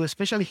people do,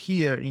 especially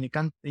here in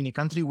a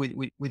country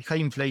with high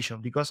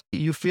inflation, because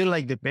you feel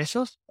like the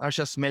pesos are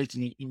just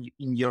melting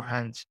in your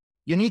hands.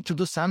 You need to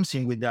do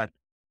something with that.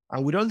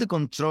 And with all the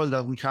control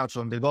that we have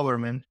from the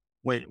government,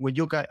 when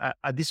you can,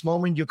 at this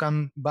moment, you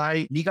can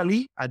buy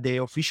legally at the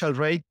official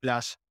rate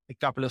plus a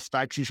couple of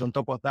taxes on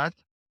top of that,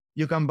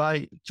 you can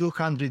buy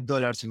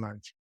 $200 a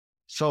month.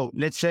 So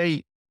let's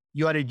say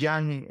you are a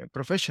young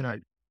professional,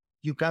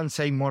 you can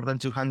save more than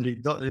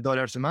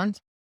 $200 a month.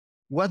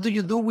 What do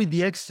you do with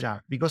the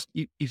extra? Because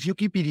if you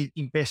keep it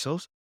in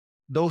pesos,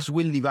 those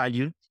will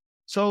devalue.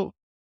 So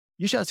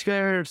you just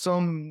hear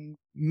some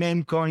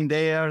meme coin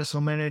there,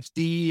 some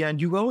NFT,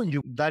 and you go and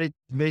that is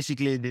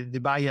basically the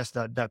bias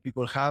that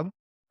people have.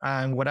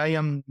 And what I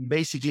am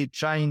basically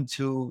trying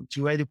to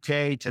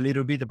educate a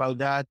little bit about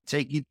that,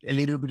 take it a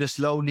little bit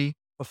slowly.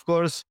 Of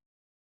course,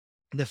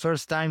 the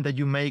first time that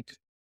you make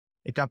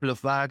a couple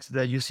of bucks,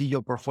 that you see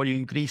your portfolio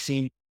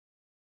increasing,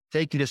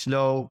 take it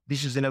slow.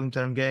 This is the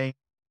long-term game.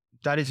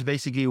 That is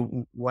basically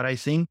what I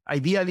think.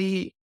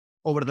 Ideally,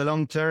 over the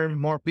long term,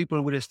 more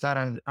people will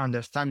start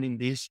understanding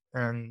this.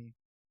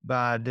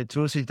 But the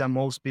truth is that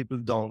most people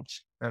don't.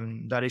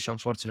 And that is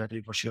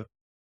unfortunately for sure.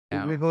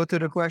 Should we go to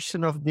the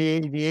question of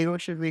Diego?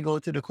 Should we go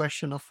to the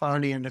question of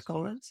Farley in the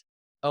comments?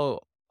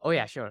 Oh,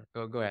 yeah, sure.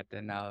 Go ahead,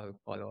 and I'll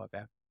follow up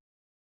after.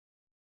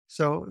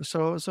 So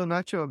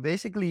Nacho,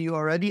 basically you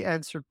already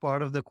answered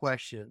part of the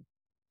question,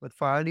 but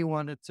Farley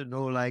wanted to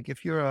know, like,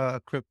 if you're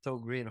a crypto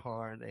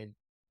greenhorn and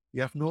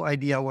you have no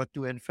idea what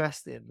to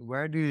invest in,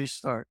 where do you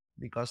start?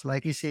 Because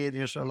like you say,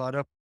 there's a lot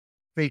of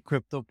fake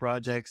crypto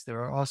projects. There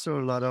are also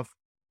a lot of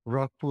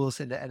rug pulls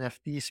in the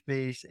NFT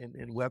space and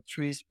in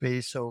Web3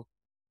 space. So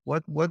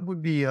what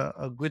would be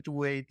a good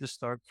way to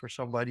start for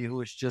somebody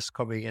who is just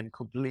coming in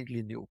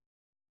completely new?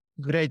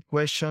 Great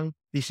question.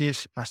 This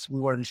is, as we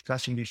were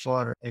discussing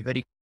before, a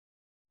very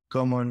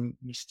common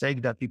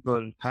mistake that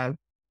people have.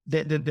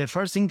 The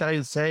first thing that I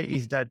would say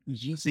is that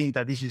if you think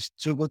that this is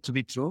too good to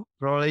be true,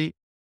 probably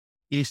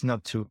it is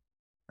not true.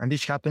 And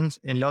this happens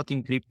a lot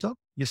in crypto.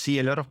 You see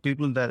a lot of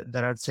people that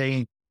are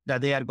saying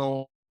that they are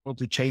going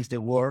to change the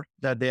world,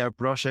 that their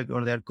project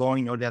or their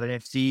coin or their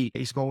NFT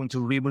is going to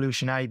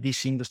revolutionize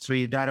this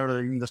industry, that other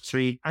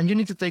industry. And you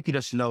need to take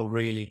it slow,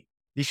 really.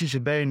 This is a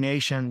very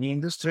nascent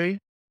industry.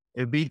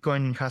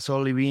 Bitcoin has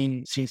only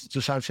been since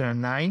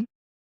 2009.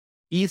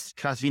 ETH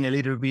has been a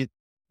little bit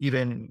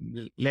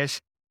even less.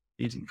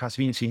 It has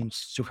been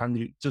since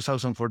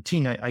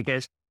 2014, I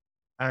guess.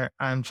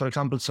 And for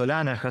example,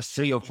 Solana has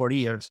 3 or 4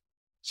 years.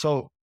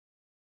 So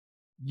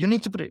you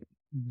need to put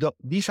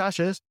these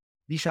assets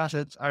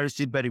are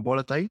still very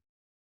volatile,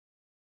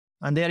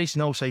 and there is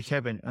no safe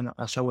haven, and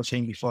as I was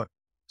saying before.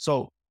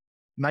 So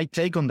my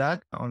take on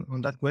that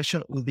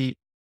question would be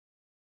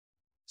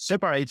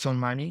separate some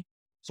money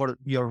for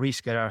your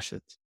riskier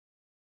assets.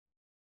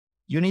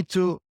 You need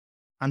to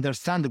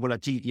understand the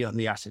volatility of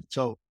the asset.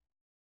 So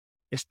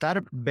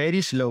start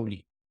very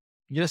slowly.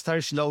 You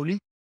start slowly,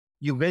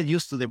 you get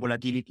used to the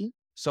volatility.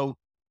 So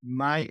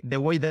the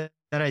way that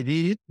I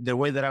did it, the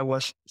way that I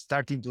was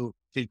starting to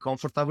feel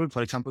comfortable,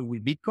 for example,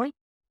 with Bitcoin,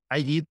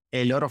 I did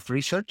a lot of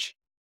research.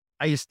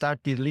 I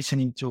started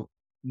listening to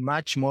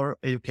much more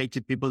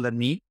educated people than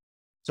me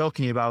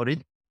talking about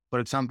it. For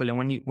example,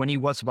 when it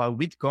was about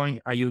Bitcoin,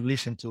 I would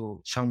listen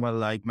to someone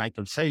like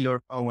Michael Saylor,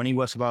 or when it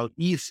was about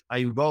ETH,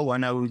 I would go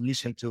and I would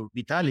listen to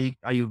Vitalik.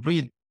 I would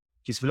read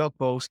his blog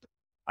post.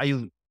 I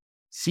would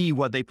see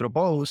what they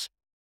propose.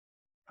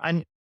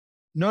 And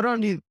not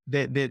only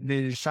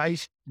the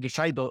size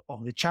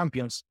of the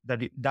champions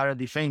that are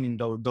defending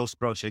those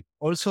projects,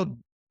 also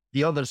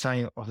the other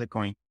side of the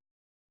coin.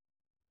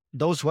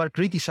 Those who are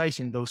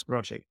criticizing those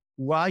projects,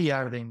 why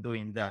are they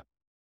doing that?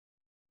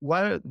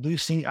 What do you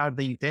think are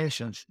the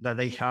intentions that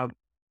they have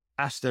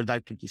after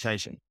that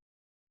criticization?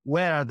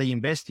 Where are they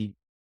investing?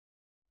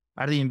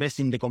 Are they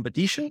investing in the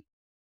competition?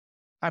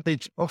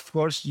 Of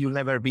course, you'll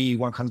never be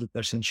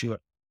 100% sure.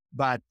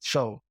 But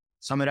so,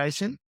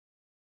 summarizing,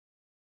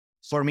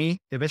 for me,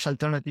 the best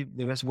alternative,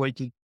 the best way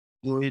to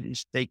do it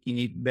is taking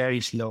it very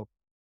slow.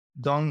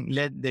 Don't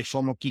let the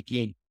FOMO kick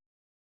in.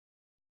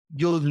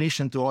 You'll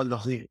listen to all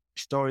of the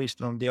stories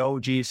from the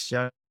OGs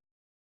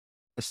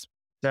just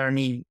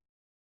turning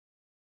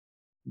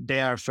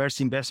their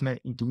first investment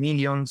into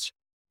millions.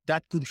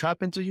 That could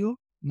happen to you.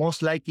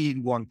 Most likely it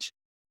won't.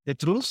 The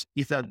truth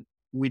is that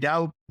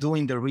without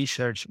doing the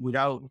research,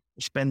 without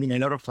spending a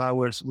lot of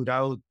hours,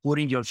 without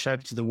putting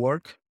yourself to the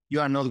work,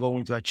 you are not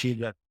going to achieve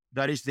that.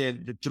 That is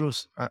the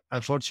truth,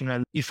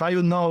 unfortunately. If I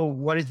would know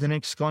what is the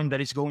next coin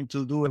that is going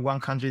to do a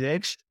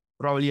 100x,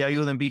 probably I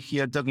wouldn't be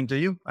here talking to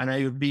you, and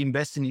I would be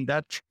investing in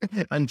that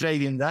and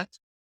trading that.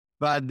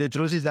 But the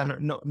truth is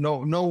that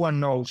no one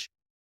knows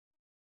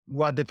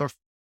what the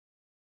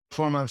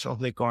performance of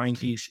the coin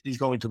is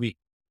going to be.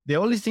 The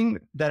only thing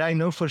that I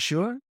know for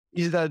sure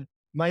is that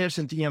my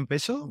Argentinian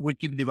peso will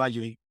keep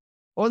devaluing.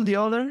 All the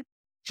other,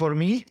 for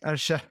me,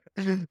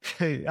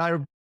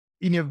 are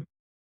in a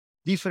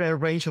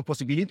different range of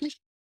possibilities.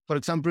 For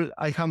example,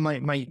 I have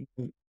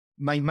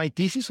my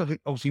thesis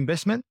of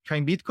investment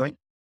in Bitcoin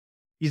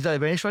is that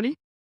eventually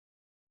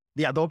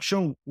the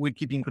adoption will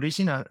keep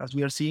increasing as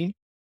we are seeing,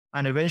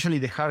 and eventually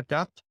the hard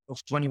cap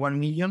of 21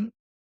 million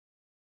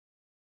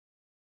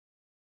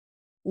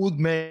would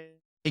make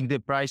the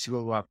price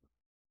go up.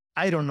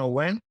 I don't know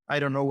when. I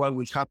don't know what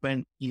will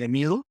happen in the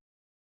middle,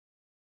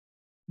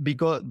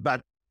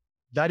 but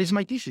that is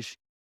my thesis.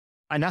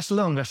 And as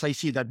long as I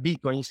see that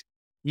Bitcoin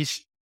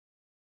is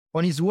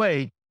on its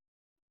way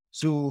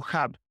to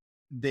have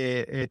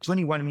the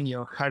 21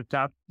 million hard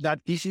cap,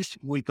 that thesis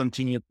will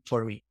continue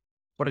for me.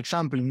 For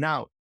example,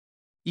 now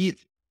it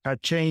has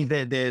changed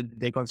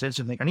the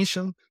consensus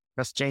mechanism,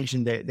 has changed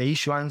in the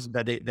issuance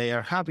that they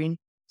are having.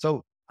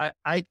 So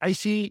I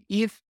see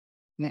it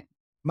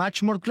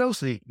much more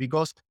closely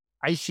because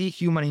I see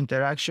human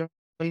interaction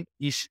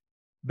is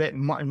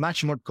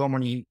much more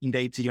common in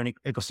the Ethereum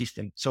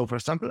ecosystem. So, for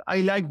example,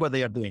 I like what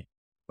they are doing,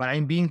 but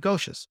I'm being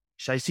cautious.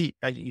 So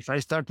if I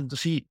started to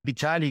see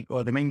Vitalik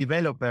or the main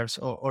developers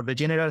or the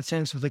general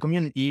sense of the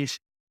community is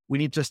we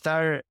need to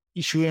start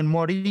issuing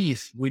more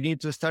ETH, we need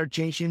to start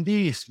changing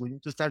this, we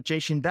need to start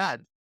changing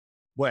that,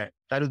 well,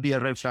 that would be a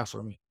red flag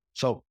for me.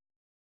 So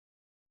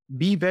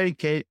be very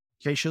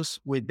cautious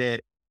with the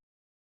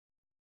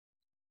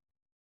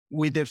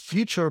with the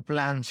future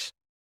plans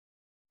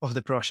of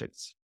the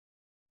projects.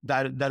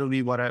 That would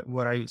be what I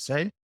would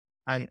say.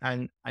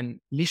 And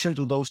listen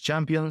to those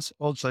champions.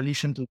 Also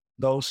listen to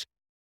those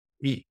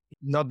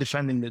not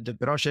defending the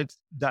projects.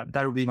 That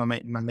would be my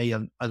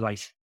main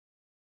advice.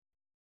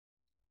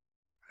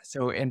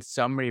 So in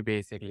summary,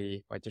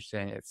 basically, what you're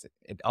saying is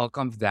it all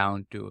comes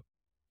down to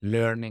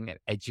learning and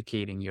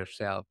educating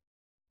yourself,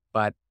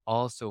 but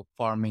also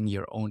forming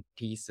your own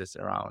thesis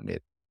around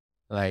it.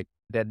 Like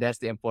that's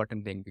the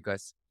important thing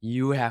because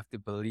you have to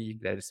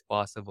believe that it's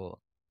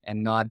possible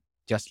and not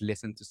just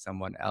listen to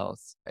someone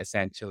else,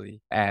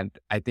 essentially. And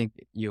I think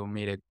you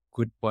made a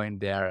good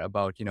point there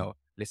about,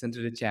 listen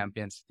to the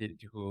champions,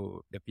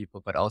 the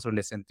people, but also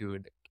listen to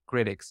the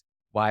critics.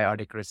 Why are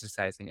they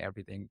criticizing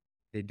everything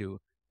they do?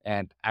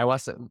 And I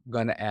was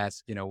gonna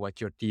ask, what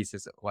your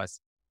thesis was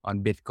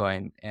on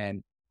Bitcoin.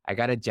 And I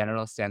got a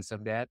general sense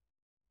of that.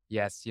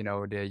 Yes,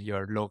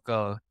 your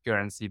local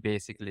currency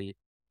basically,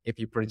 if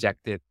you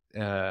project it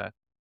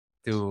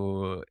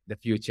to the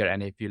future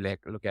and if you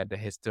look at the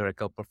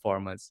historical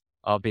performance,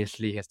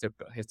 obviously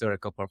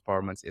historical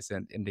performance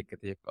isn't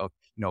indicative of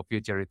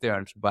future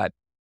returns, but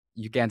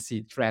you can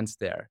see trends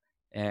there.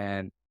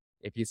 And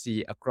if you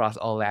see across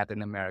all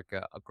Latin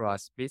America,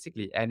 across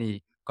basically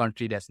any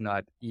country that's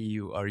not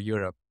EU or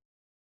Europe,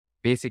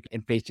 basic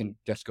inflation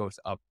just goes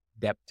up,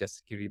 debt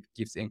just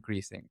keeps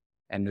increasing.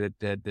 And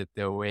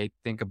the way to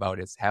think about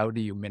it is how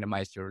do you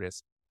minimize your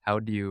risk? How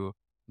do you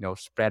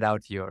spread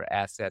out your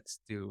assets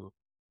to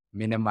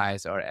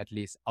minimize or at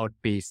least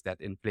outpace that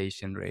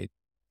inflation rate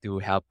to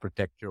help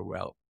protect your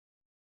wealth?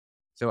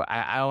 So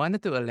I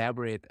wanted to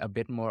elaborate a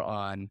bit more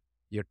on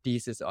your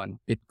thesis on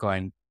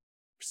Bitcoin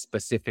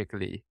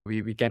specifically.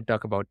 We can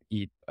talk about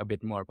ETH a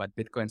bit more, but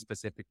Bitcoin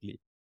specifically.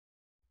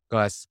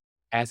 Because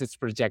as it's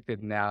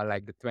projected now,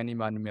 like the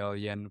 21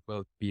 million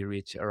will be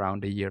reached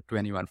around the year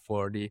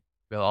 2140.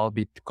 We'll all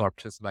be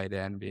corpses by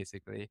then,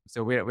 basically.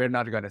 So we're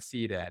not gonna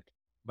see that.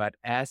 But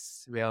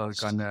as we're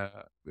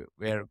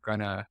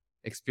gonna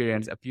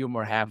experience a few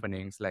more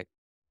happenings, like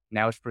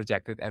now it's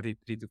projected every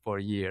 3 to 4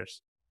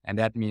 years. And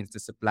that means the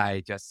supply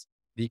just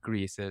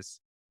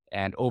decreases.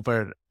 And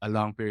over a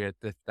long period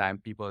of time,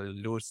 people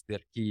lose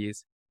their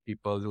keys,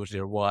 people lose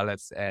their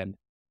wallets, and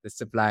the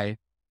supply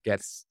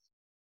gets,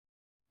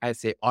 I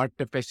say,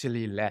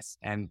 artificially less.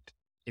 And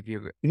if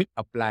you Mhm.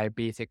 apply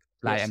basic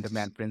supply and Yes.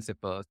 demand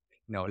principles,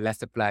 less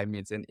supply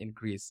means an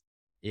increase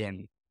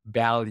in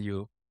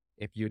value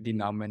if you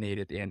denominate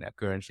it in a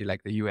currency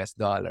like the US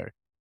dollar.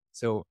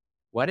 So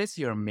what is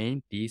your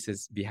main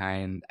thesis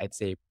behind, I'd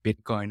say,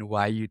 Bitcoin?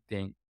 Why you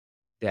think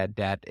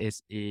that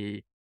is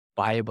a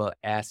viable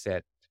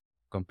asset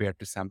compared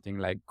to something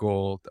like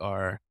gold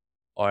or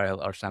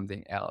oil or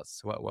something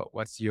else?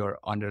 What's your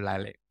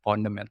underlying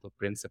fundamental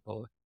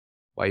principle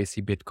why you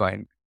see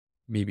Bitcoin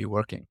maybe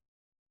working?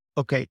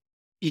 Okay.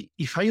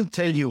 If I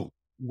tell you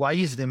why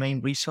is the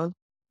main reason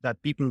that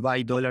people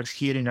buy dollars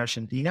here in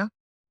Argentina,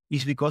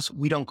 is because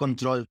we don't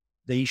control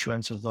the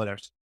issuance of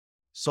dollars.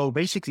 So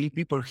basically,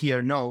 people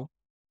here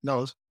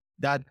knows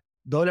that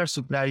dollar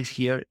supplies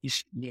here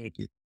is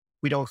limited.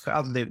 We don't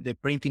have the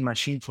printing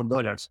machine for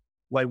dollars,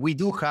 while we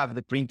do have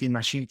the printing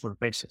machine for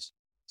pesos.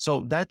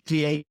 So that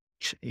creates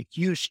a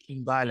huge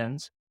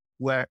imbalance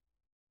where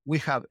we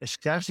have a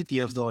scarcity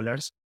of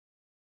dollars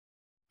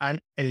and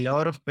a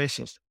lot of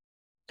pesos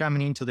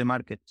coming into the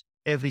market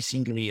every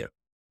single year.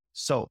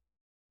 So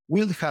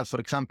we'll have, for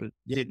example,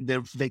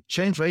 the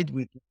exchange rate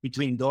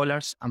between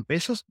dollars and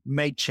pesos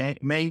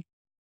may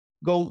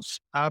goes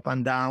up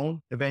and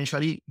down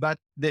eventually, but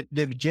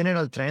the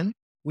general trend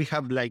we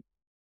have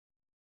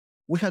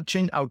we have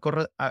changed our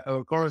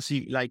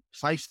currency like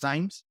 5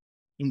 times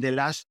in the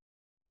last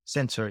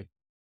century.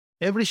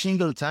 Every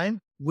single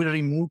time we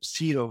remove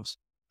zeros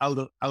out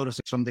of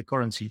from the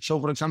currency. So,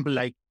 for example,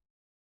 like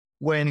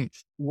when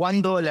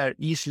 $1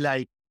 is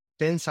like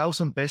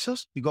 10,000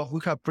 pesos, because we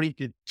have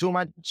printed too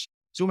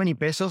many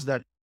pesos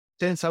that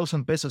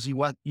 10,000 pesos is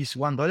what is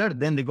 $1,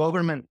 then the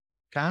government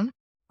can,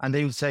 and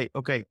they will say,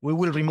 okay, we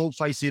will remove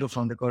 50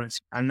 from the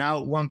currency. And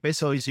now 1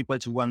 peso is equal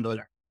to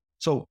 $1.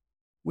 So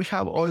we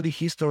have all the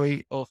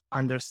history of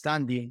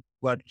understanding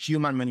what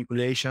human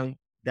manipulation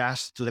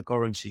does to the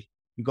currency,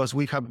 because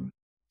we have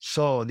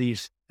saw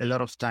this a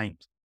lot of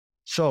times.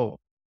 So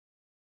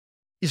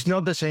it's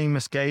not the same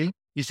scale.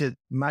 It's a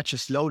much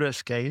slower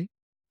scale,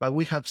 but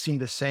we have seen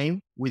the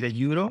same with the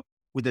euro,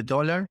 with the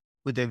dollar,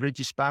 with the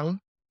British pound.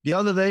 The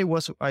other day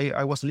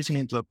I was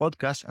listening to a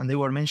podcast and they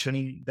were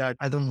mentioning that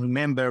I don't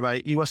remember,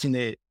 but it was in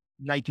the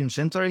 19th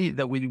century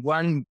that with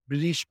 1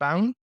 British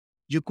pound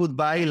you could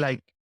buy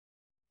like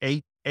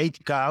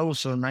eight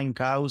cows or 9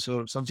 cows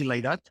or something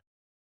like that.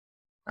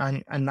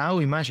 And now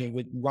imagine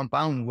with 1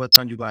 pound, what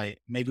can you buy?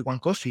 Maybe one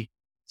coffee.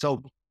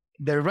 So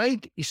the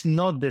rate is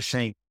not the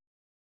same.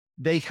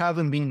 They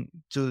haven't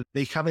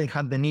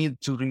had the need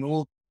to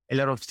remove a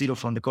lot of zero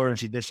from the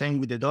currency. The same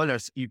with the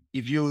dollars.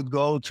 If you would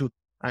go to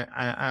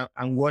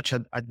and watch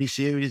at these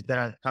series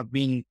that have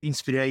been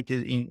inspired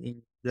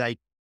in like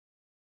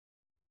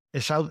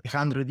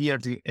 100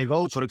 years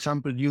ago, for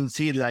example, you'll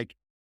see like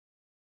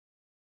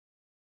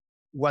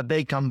what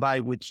they can buy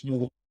with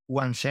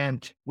 1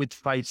 cent, with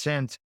 5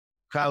 cents.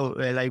 How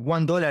like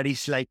 $1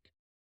 is like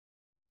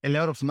a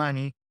lot of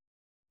money.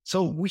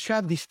 So we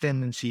have this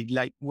tendency,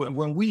 like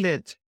when we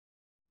let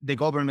the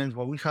government,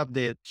 when we have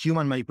the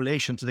human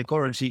manipulation to the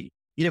currency,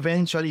 it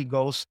eventually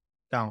goes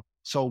down.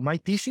 So my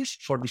thesis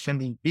for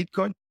defending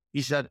Bitcoin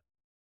is that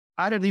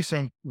at a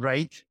different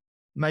rate,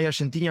 my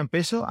Argentinian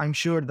peso, I'm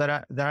sure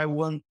that I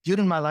won't,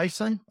 during my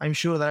lifetime, I'm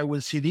sure that I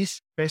will see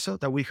this peso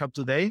that we have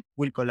today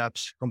will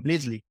collapse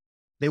completely.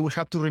 They will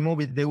have to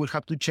remove it. They will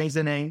have to change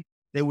the name.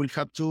 They will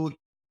have to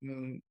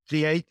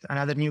create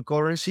another new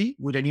currency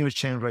with a new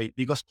exchange rate,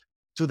 because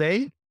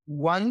today,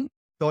 $1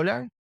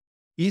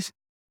 is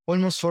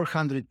almost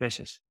 400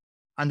 pesos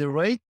and the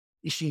rate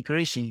is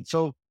increasing.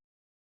 So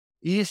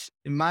it is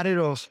a matter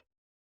of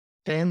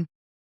 10,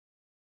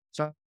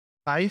 so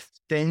 5,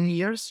 10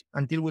 years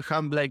until we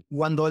have like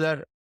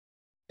 $1,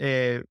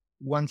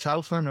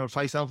 1,000 or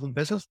 5,000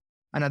 pesos.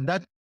 And at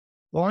that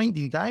point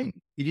in time,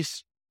 it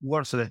is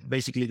worthless,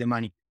 basically the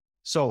money.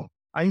 So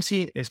I'm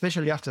seeing,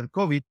 especially after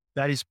COVID,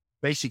 that is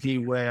basically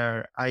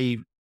where I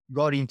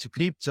got into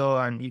crypto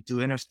and into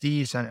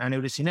NFTs and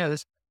everything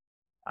else.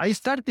 I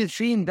started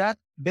seeing that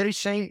very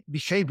same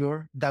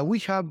behavior that we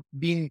have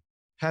been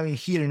having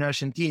here in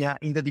Argentina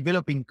in the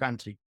developing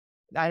country.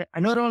 And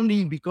not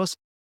only because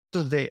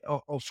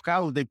of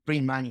how they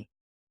print money,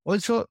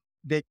 also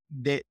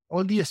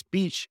all the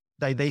speech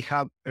that they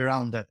have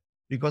around that.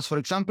 Because, for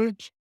example,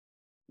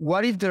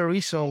 what is the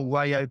reason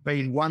why I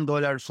paid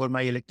 $1 for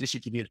my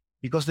electricity bill?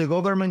 Because the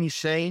government is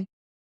saying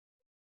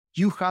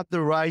you have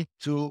the right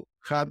to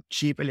have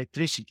cheap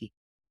electricity.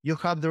 You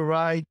have the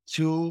right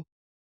to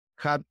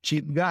have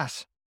cheap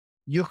gas.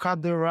 You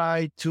have the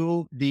right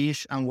to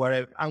this and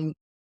whatever. And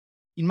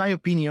in my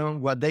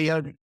opinion, what they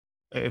are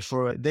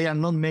they are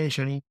not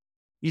mentioning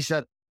is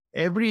that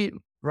every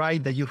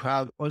right that you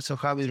have also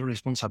have a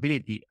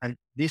responsibility, and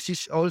this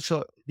is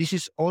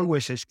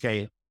always a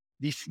scale.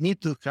 This need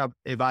to have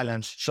a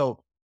balance. So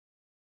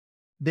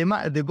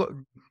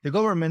the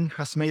government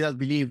has made us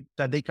believe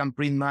that they can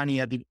print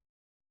money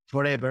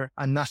forever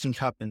and nothing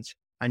happens.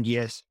 And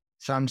yes,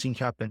 something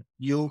happened.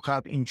 You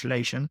have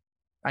inflation.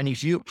 And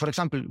if you, for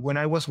example, when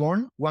I was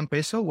born, 1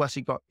 peso was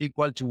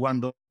equal to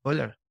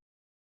 $1.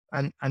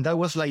 And that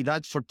was like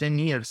that for 10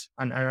 years.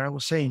 And I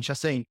was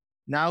just saying,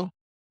 now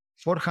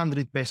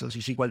 400 pesos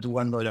is equal to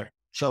 $1.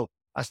 So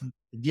as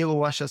Diego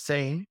was just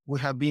saying, we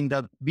have been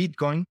that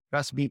Bitcoin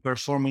has been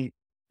performing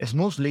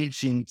smoothly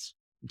since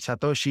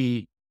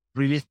Satoshi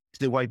released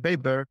the white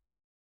paper,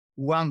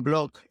 one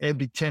block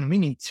every 10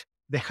 minutes.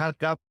 The hard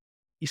cap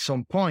is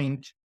on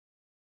point.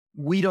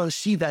 We don't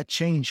see that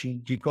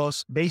changing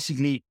because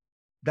basically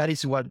that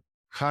is what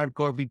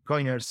hardcore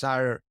Bitcoiners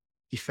are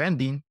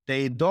defending.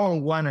 They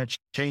don't want to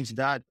change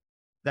that.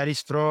 That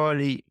is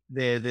probably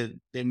the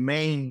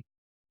main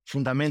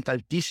fundamental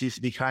thesis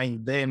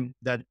behind them,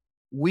 that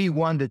we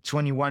want the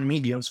 21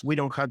 millions. We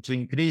don't have to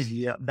increase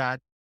that.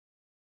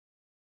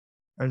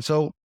 And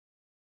so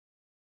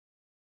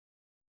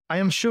I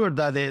am sure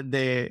that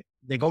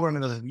the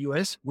government of the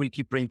US will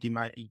keep printing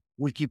money,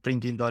 will keep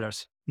printing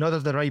dollars. Not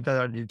at the rate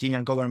that the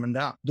Argentinian government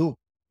do,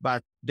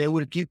 but they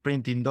will keep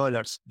printing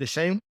dollars. The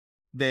same,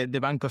 the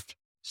bank of,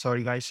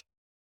 sorry guys,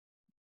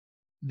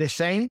 the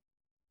same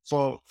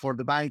for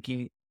the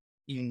banking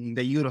in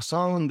the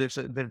Eurozone,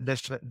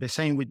 the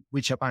same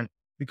with Japan.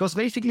 Because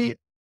basically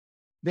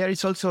there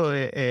is also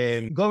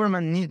a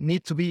government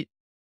need to be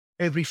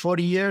every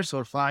 40 years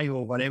or 5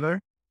 or whatever,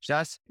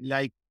 just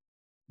like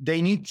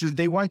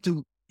they want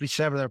to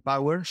preserve their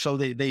power. So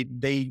they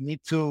need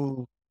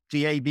to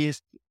create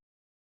this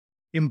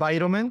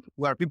environment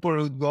where people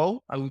would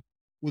go and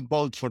would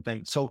vote for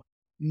them. So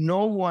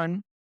no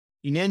one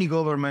in any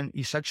government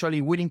is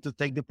actually willing to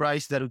take the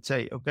price that would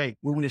say, okay,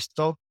 we will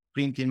stop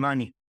printing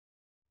money,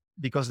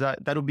 because that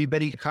would be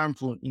very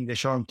harmful in the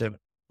short term.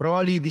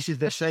 Probably this is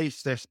the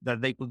safest that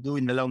they could do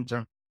in the long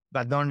term,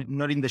 but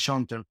not in the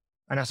short term.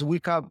 And as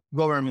we have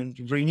government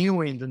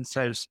renewing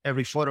themselves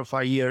every 4 or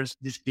 5 years,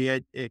 this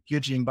creates a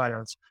huge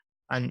imbalance.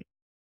 And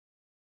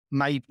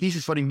my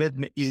thesis for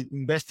investing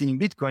in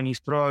Bitcoin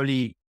is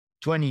probably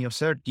 20 or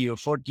 30 or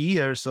 40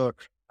 years, or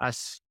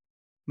as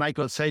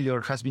Michael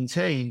Saylor has been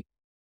saying,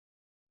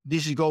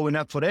 this is going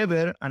up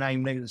forever. And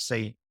I'm not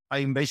saying,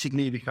 I'm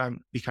basically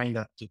behind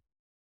that too.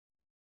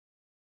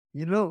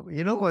 You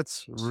know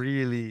what's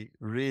really,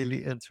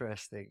 really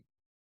interesting?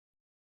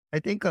 I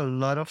think a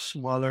lot of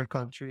smaller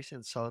countries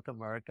in South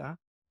America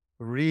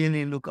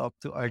really look up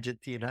to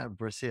Argentina and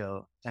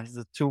Brazil as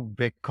the two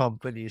big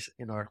companies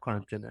in our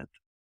continent.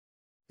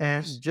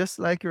 And just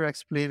like you're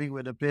explaining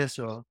with the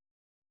peso,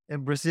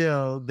 in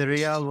Brazil, the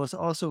real was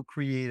also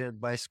created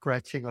by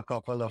scratching a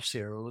couple of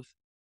zeros.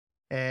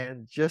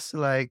 And just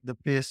like the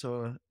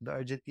peso, the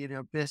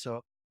Argentinian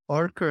peso,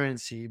 our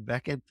currency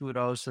back in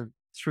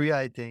 2003,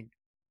 I think,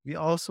 we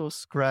also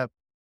scrapped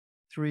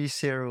 3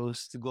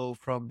 zeros to go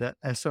from the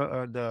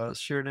or the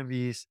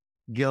Surinamese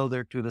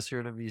guilder to the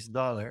Surinamese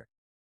dollar.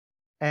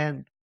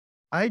 And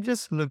I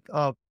just looked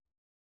up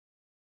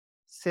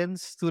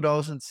since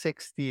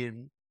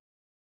 2016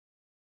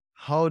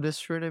 how the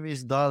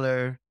Surinamese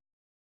dollar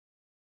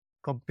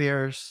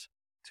compares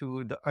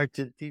to the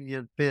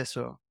Argentinian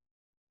peso.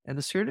 And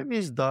the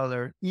Surinamese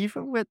dollar,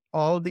 even with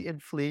all the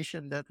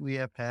inflation that we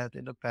have had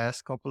in the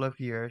past couple of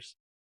years,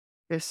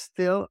 is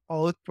still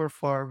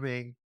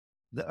outperforming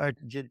the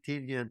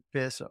Argentinian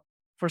peso.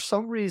 For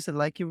some reason,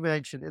 like you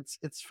mentioned,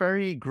 it's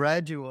very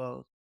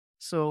gradual.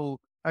 So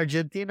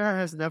Argentina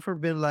has never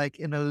been like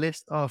in a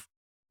list of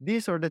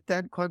these are the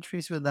 10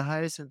 countries with the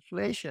highest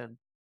inflation.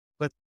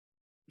 But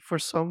for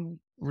some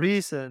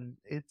reason,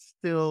 it's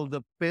still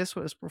the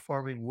peso is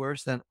performing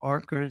worse than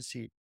our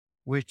currency,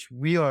 which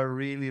we are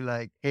really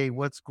like, hey,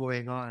 what's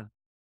going on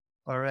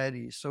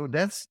already? So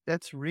that's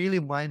really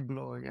mind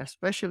blowing,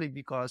 especially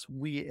because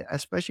we,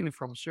 especially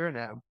from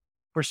Suriname,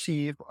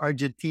 perceive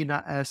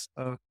Argentina as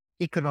a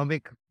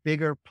economic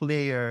bigger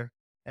player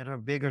and a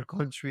bigger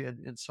country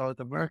in South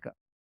America.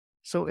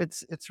 So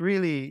it's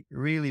really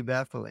really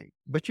baffling.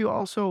 But you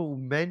also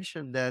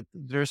mentioned that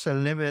there's a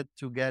limit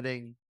to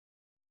getting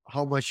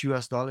how much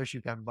US dollars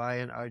you can buy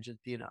in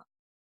Argentina.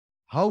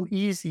 How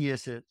easy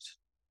is it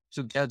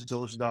to get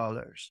those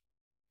dollars?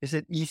 Is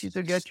it easy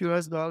to get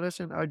US dollars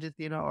in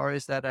Argentina or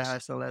is that a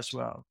hassle as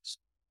well?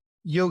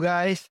 You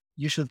guys,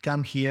 you should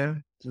come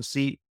here to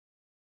see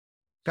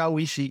how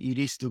easy it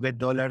is to get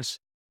dollars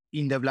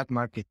in the black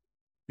market.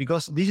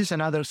 Because this is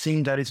another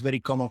thing that is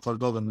very common for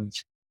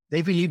governments.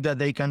 They believe that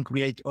they can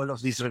create all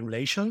of these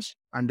regulations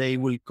and they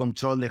will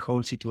control the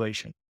whole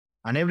situation.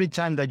 And every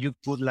time that you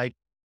put like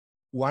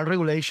one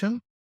regulation,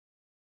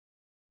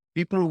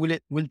 people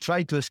will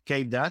try to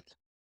escape that.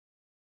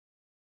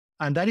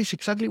 And that is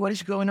exactly what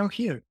is going on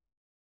here.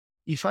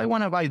 If I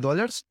want to buy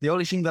dollars, the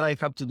only thing that I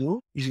have to do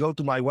is go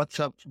to my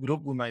WhatsApp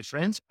group with my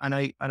friends and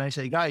I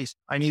say, guys,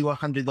 I need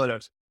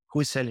 $100. Who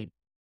is selling?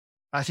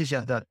 As easy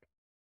as that.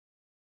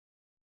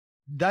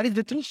 That is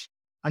the truth.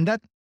 And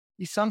that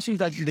is something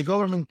that the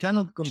government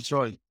cannot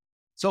control.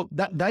 So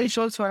that is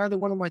also another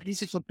one of my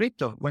thesis for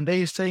crypto. When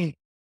they are saying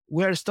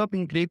we're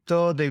stopping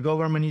crypto, the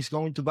government is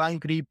going to ban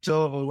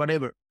crypto or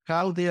whatever,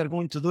 how they are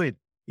going to do it?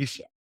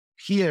 If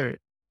here,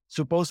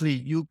 supposedly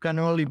you can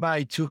only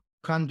buy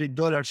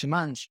 $200 a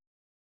month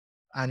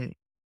and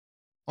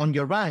on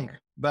your bank,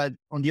 but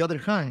on the other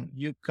hand,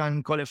 you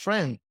can call a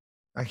friend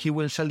and he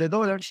will sell the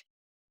dollars.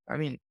 I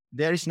mean,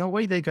 there is no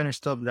way they can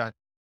stop that.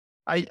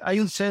 I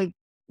would say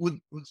would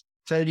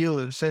tell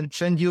you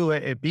send you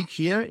a pic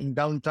here in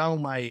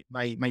downtown my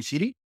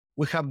city.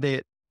 We have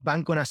the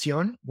Banco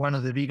Nación, one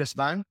of the biggest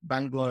bank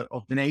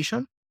of the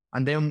nation,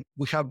 and then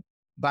we have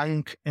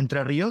Bank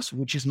Entre Rios,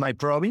 which is my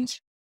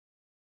province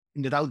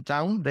in the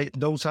downtown.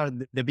 Those are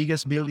the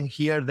biggest building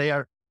here. They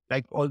are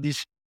like all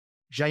these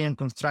giant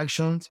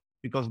constructions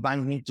because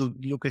banks need to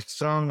look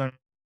strong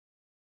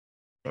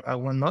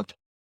and whatnot.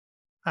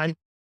 And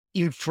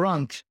in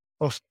front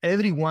of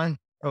every one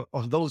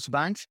of those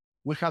banks,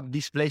 we have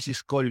these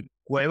places called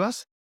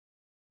cuevas,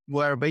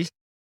 where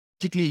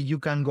basically you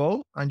can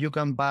go and you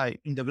can buy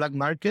in the black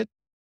market,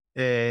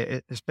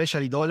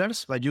 especially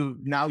dollars. But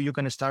now you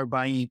can start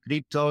buying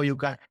crypto. You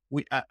can,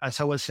 as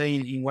I was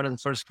saying in one of the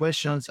first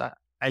questions,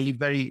 I live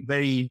very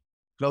very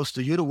close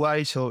to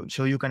Uruguay, so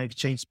you can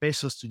exchange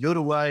pesos to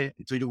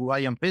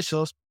Uruguayan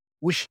pesos,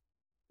 which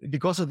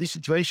because of this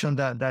situation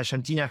that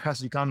Argentina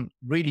has become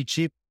really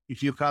cheap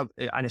if you have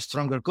a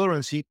stronger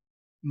currency,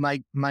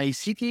 my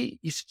city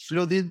is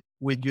flooded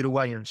with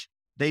Uruguayans.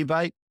 They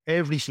buy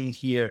everything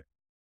here.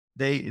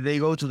 They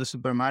go to the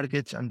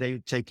supermarkets and they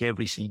take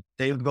everything.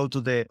 They go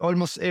to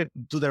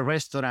to the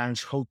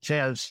restaurants,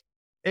 hotels.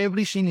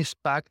 Everything is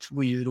packed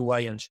with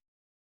Uruguayans.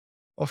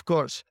 Of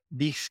course,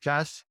 this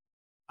has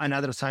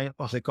another side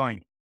of the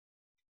coin.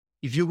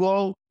 If you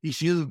go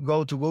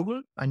to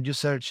Google and you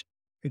search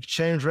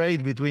exchange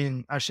rate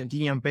between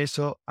Argentinian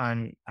peso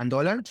and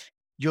dollar,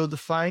 you'll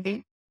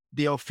find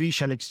the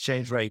official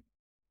exchange rate.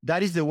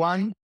 That is the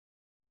one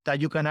that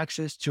you can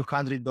access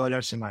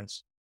 $200 a month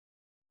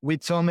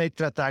with some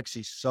extra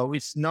taxes. So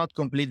it's not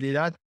completely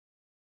that.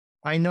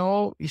 I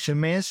know it's a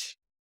mess.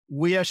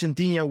 We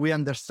Argentinians, we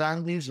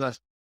understand this, but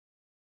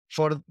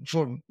for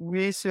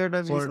We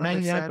certainly for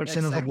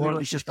 99% of the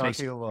world, it's just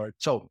crazy.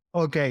 So,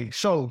 okay.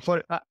 So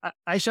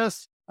I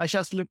just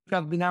looked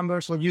up the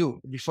numbers for you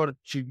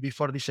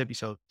before this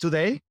episode.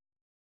 Today,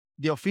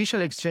 the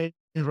official exchange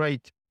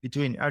rate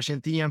between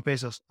Argentinian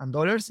pesos and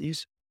dollars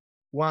is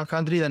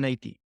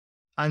 180.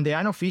 And the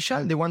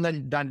unofficial, the one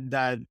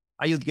that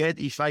I would get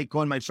if I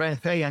call my friend,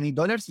 hey, I need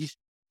dollars, is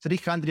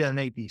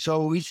 380.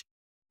 So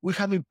we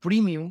have a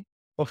premium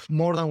of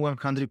more than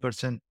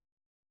 100%.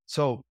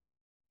 So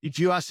if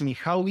you ask me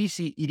how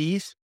easy it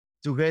is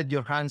to get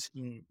your hands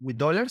with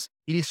dollars,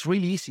 it is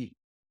really easy.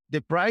 The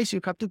price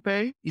you have to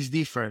pay is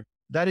different.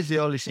 That is the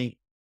only thing.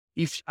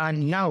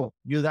 And now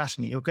you'd ask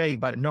me, okay,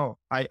 but no,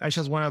 I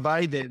just want to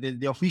buy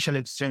the official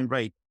exchange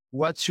rate.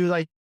 What should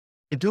I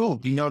do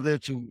in order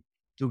to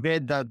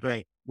get that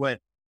rate? Well,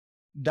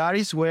 that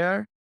is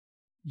where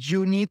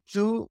you need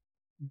to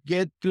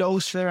get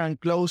closer and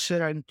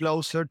closer and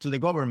closer to the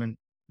government,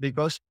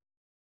 because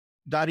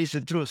that is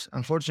the truth.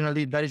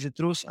 Unfortunately, that is the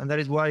truth. And that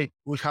is why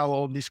we have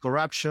all this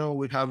corruption.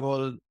 We have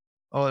all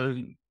all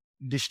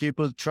these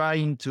people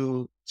trying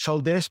to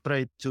so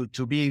desperate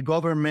to be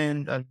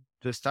government and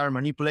to start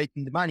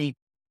manipulating the money.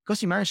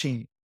 Because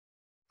imagine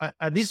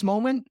at this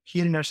moment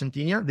here in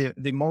Argentina,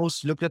 the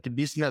most lucrative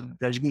business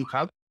that you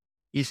have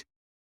is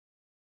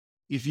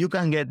if you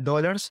can get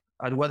dollars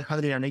at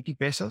 180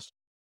 pesos,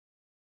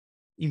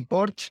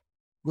 import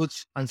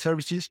goods and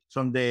services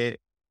from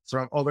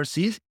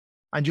overseas,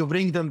 and you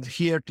bring them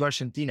here to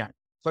Argentina.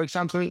 For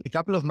example, a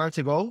couple of months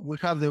ago, we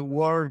have the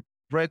world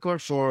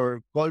record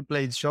for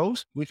Coldplay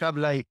shows. We have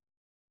like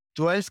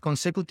 12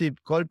 consecutive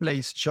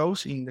Coldplay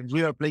shows in the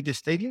River Plate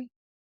Stadium.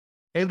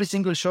 Every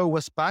single show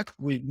was packed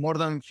with more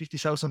than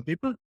 50,000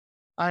 people.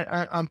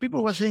 And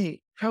people were saying,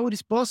 how it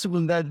is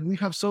possible that we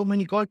have so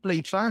many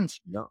Coldplay fans?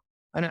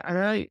 And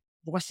I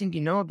was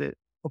thinking, no, that,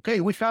 okay,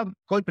 we have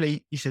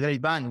Coldplay is a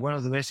great band, one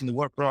of the best in the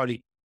world,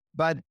 probably.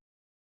 But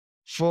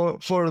for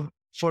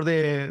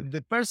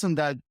the person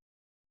that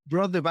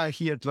brought the band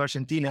here to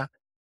Argentina,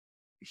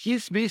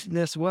 his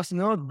business was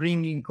not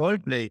bringing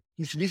Coldplay.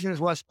 His business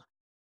was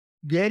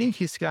getting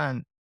his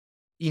hand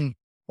in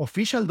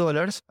official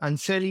dollars and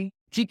selling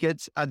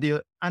tickets at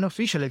the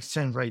unofficial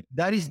exchange rate.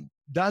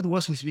 That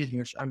was his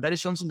business, and that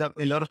is something that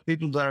a lot of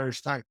people don't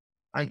understand.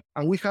 And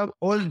we have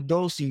all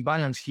those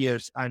imbalance here,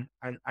 and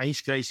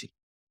it's crazy.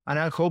 And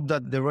I hope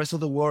that the rest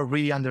of the world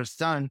really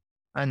understand.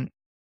 And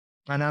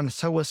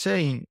as I was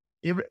saying,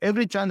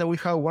 every time that we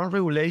have one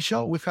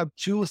regulation, we have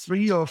 2,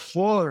 3, or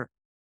 4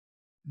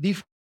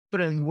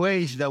 different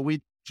ways that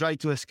we try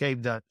to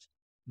escape that.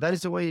 That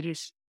is the way it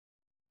is.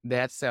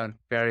 That sounds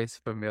very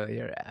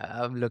familiar.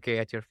 I'm looking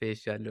at your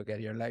face and look at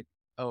you're like,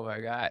 oh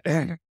my God.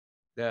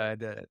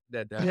 The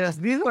Yes,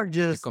 these are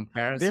just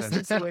comparison.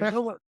 business ways.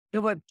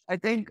 No, but I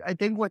think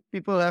what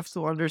people have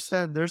to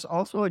understand, there's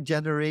also a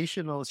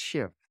generational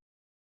shift.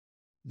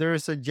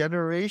 There's a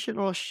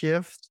generational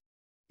shift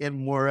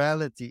in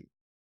morality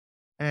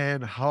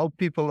and how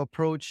people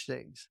approach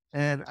things.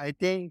 And I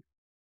think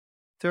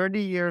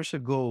 30 years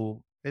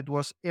ago, it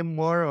was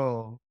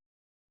immoral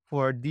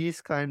for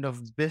these kind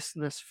of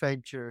business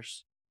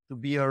ventures to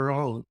be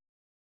around.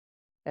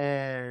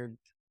 And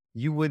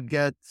you would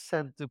get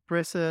sent to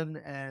prison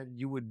and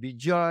you would be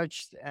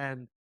judged,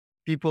 and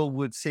people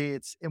would say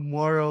it's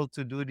immoral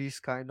to do these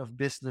kind of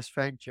business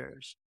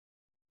ventures.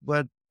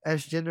 But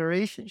as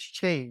generations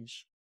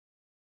change,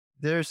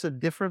 there's a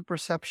different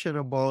perception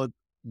about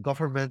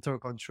governmental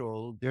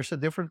control. There's a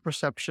different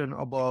perception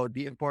about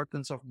the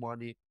importance of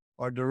money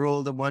or the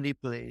role the money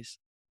plays.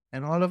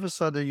 And all of a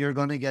sudden, you're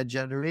going to get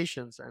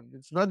generations, and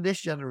it's not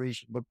this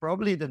generation, but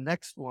probably the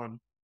next one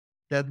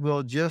that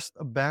will just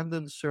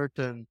abandon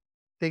certain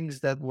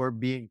things that were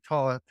being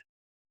taught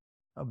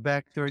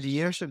back 30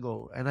 years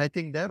ago. And I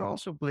think that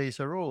also plays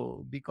a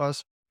role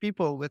because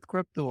people with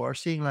crypto are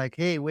seeing, like,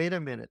 hey, wait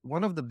a minute.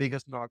 One of the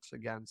biggest knocks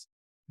against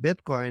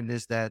Bitcoin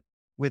is that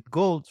with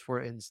gold,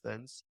 for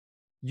instance,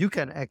 you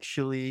can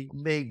actually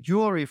make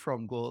jewelry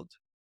from gold.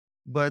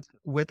 But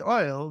with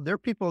oil, there are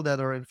people that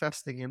are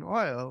investing in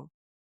oil.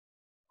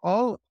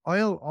 All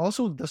oil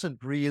also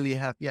doesn't really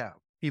have, yeah,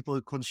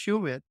 people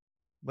consume it,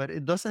 but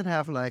it doesn't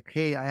have like,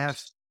 hey, I have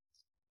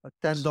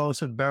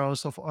 10,000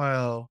 barrels of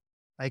oil.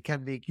 I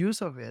can make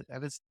use of it.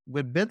 And it's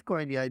with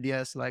Bitcoin, the idea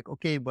is like,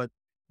 okay, but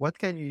what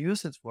can you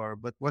use it for?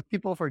 But what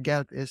people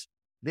forget is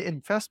the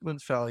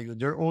investment value.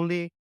 There are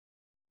only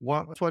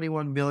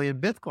 21 million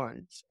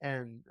Bitcoins,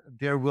 and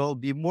there will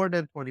be more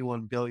than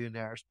 21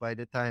 billionaires by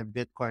the time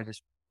Bitcoin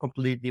is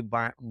completely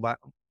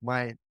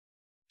mined.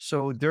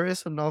 So there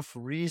is enough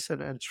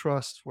reason and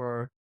trust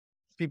for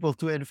people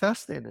to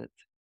invest in it.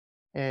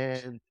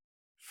 And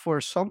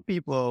for some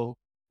people,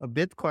 a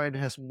Bitcoin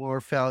has more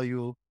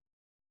value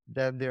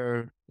than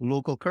their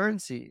local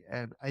currency.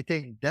 And I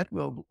think that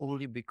will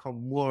only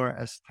become more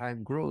as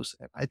time grows.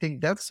 And I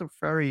think that's a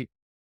very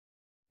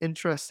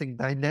interesting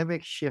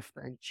dynamic shift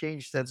and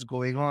change that's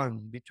going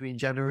on between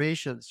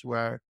generations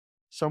where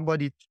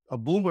somebody, a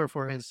boomer,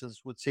 for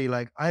instance, would say,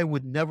 like, I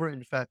would never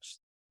invest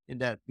in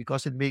that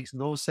because it makes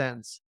no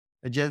sense.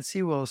 A Gen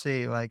Z will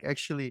say, like,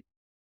 actually,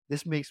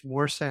 this makes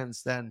more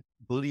sense than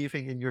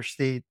believing in your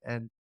state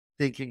and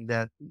thinking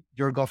that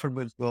your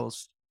government will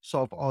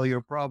solve all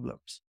your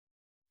problems.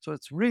 So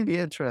it's really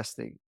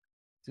interesting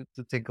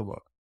to think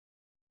about.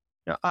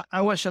 Yeah,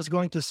 I was just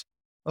going to,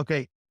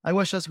 okay, I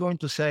was just going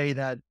to say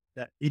that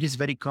it is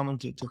very common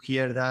to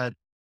hear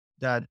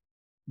that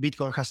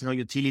Bitcoin has no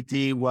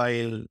utility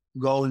while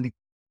gold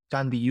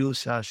can be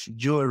used as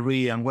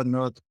jewelry and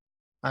whatnot.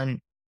 And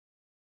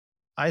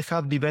I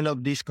have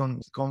developed this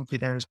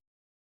confidence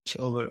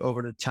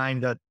over the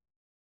time that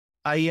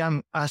I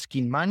am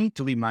asking money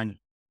to be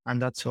money,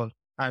 and that's all.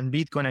 And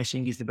Bitcoin, I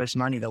think, is the best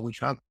money that we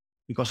have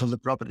because of the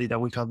property that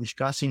we have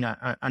discussing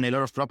and a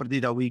lot of property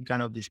that we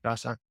cannot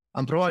discuss.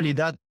 And probably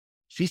that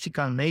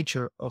physical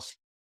nature of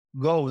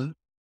gold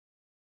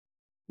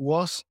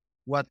was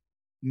what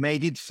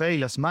made it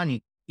fail as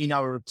money in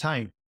our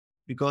time,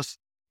 because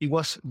it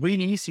was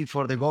really easy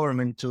for the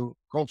government to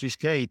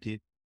confiscate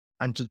it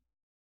and to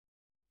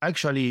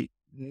actually,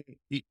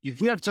 if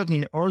we are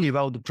talking only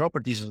about the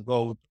properties of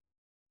gold,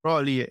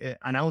 probably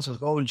an ounce of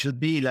gold should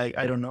be like,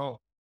 I don't know,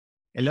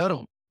 a lot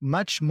of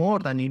much more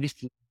than it is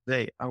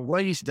today. And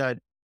why is that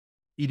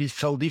it is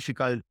so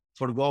difficult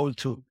for gold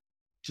to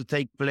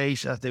take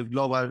place as the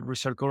global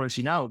reserve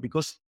currency now?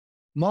 Because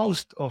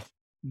most of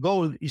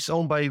gold is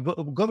owned by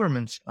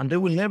governments and they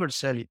will never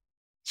sell it.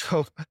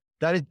 So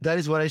that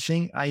is what I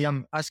think. I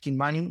am asking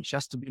money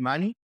just to be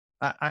money.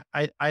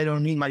 I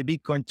don't need my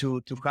Bitcoin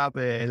to have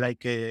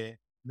like a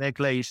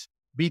necklace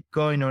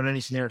Bitcoin or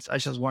anything else. I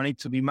just want it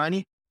to be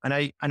money, and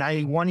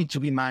I want it to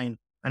be mine,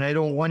 and I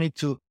don't want it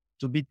to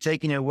be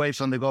taken away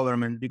from the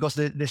government. Because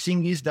the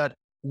thing is that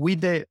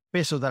with the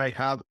peso that I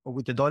have or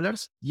with the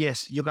dollars,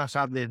 yes, you can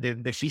have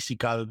the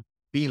physical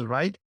bill,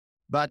 right?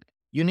 But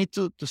you need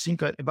to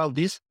think about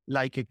this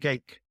like a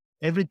cake.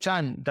 Every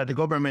time that the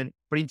government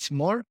prints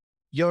more,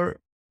 your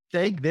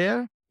take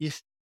there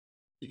is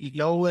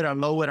lower and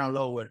lower and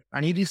lower.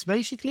 And it is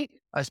basically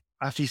as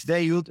if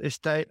they would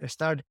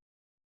start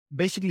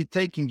basically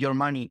taking your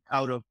money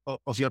out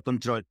of your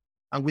control.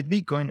 And with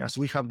Bitcoin, as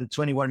we have the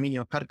 21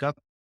 million hard cap,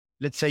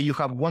 let's say you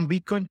have one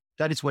Bitcoin,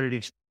 that is what it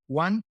is.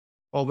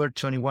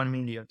 1/21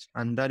 million.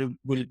 And that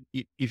will,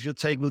 if you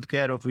take good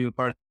care of your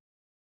part,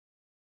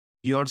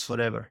 yours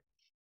forever.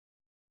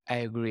 I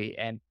agree.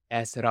 And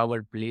as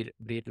Robert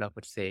Breedlove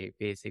would say,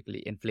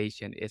 basically,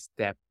 inflation is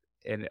stepped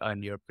in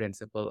on your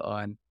principle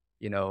on,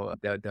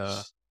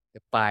 the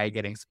pie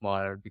getting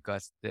smaller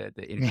because the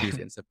increase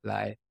in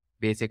supply.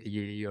 Basically,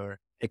 you're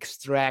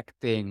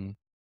extracting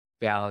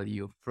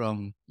value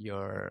from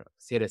your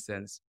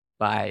citizens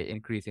by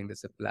increasing the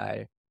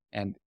supply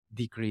and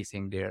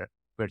decreasing their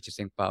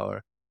purchasing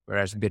power.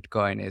 Whereas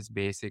Bitcoin is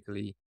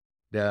basically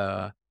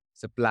the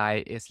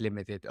supply is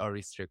limited or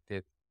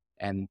restricted.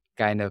 And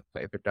kind of,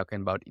 if we're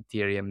talking about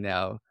Ethereum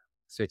now,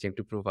 switching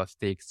to proof of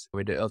stakes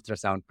with the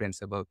ultrasound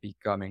principle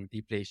becoming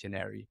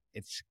deflationary.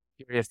 It's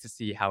curious to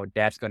see how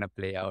that's going to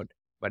play out,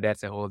 but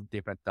that's a whole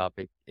different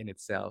topic in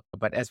itself.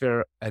 But as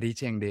we're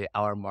reaching the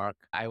hour mark,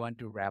 I want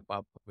to wrap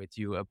up with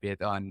you a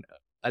bit on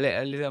a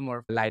little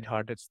more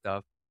lighthearted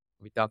stuff.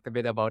 We talked a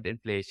bit about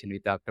inflation. We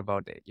talked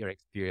about your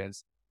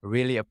experience.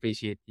 Really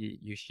appreciate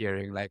you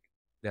sharing like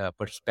the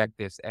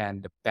perspectives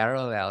and the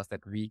parallels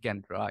that we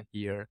can draw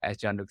here. As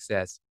John Luke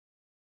says,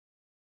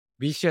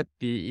 we should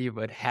be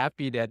even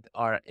happy that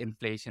our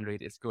inflation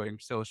rate is going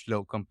so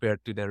slow compared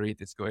to the rate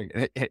it's going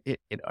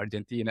in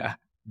Argentina.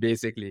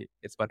 Basically,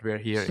 it's what we're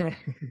hearing.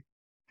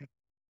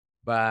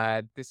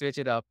 But to switch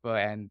it up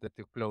and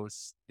to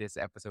close this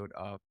episode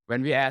off,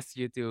 when we asked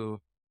you to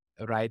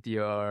write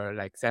your,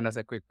 like, send us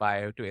a quick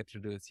bio to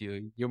introduce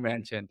you, you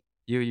mentioned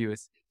you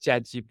use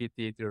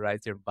ChatGPT to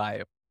write your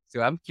bio.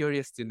 So I'm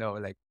curious to know,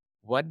 like,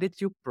 what did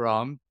you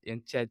prompt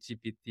in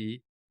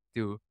ChatGPT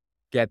to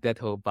get that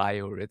whole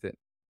bio written?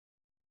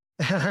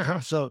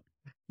 So,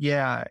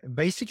 yeah,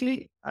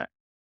 basically,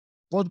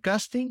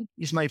 podcasting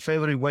is my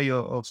favorite way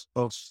of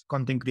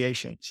content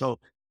creation. So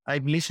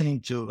I'm listening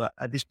to,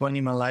 at this point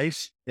in my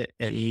life,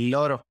 a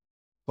lot of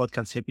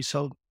podcast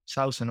episodes,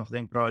 thousands of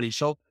them probably.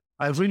 So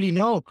I really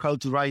know how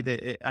to write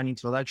an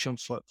introduction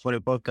for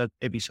a podcast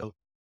episode.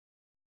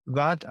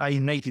 But I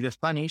am native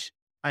Spanish.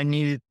 I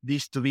needed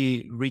this to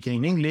be written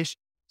in English.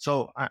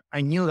 So I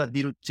knew that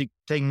it would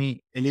take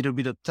me a little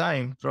bit of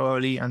time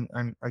probably and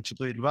actually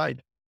do it right.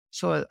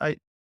 So I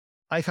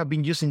have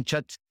been using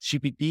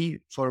ChatGPT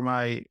for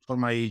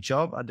my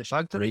job at the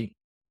factory,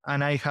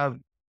 and I have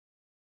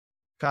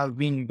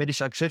been very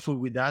successful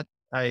with that.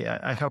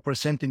 I have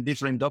presented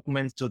different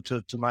documents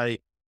to my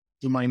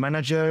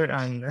manager,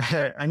 and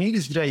and it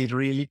is great,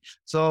 really.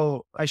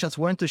 So I just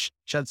went to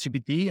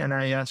ChatGPT and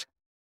I asked,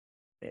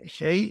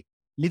 hey,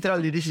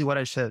 literally, this is what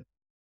I said.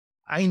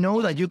 I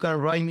know that you can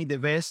write me the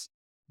best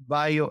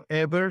bio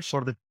ever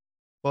for the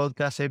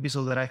podcast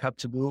episode that I have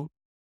to do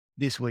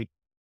this week.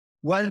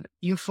 What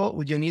info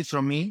would you need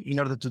from me in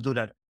order to do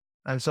that?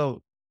 And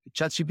so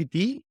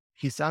ChatGPT,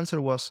 his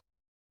answer was,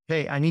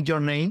 hey, I need your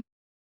name.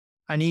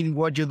 I need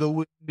what you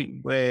do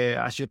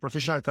as your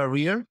professional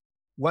career,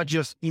 what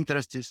your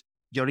interest is,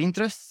 your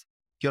interests,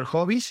 your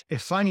hobbies, a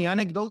funny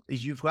anecdote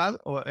if you've had,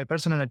 or a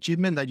personal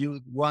achievement that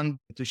you want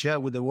to share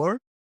with the world,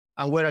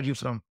 and where are you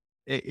from?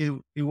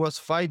 It was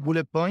 5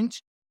 bullet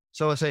points.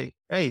 So I say,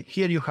 hey,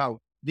 here you have,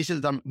 this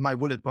is my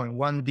bullet point.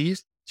 1,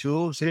 this,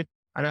 2, 3.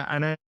 And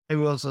I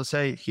will also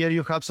say, here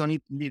you have some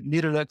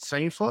little extra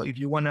info if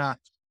you wanna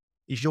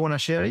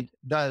share it.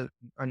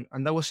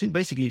 And that was it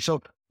basically.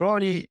 So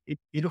probably it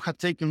would have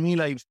taken me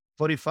like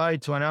 45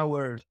 to an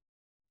hour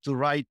to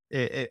write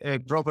a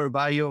proper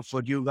bio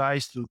for you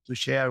guys to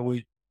share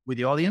with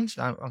the audience.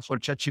 And for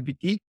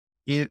ChatGPT,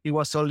 it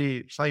was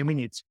only 5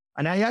 minutes.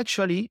 And I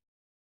actually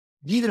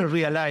didn't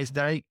realize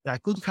that I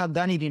could have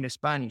done it in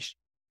Spanish,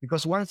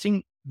 because one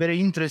thing very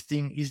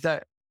interesting is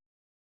that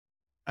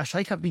as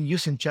I have been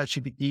using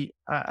ChatGPT,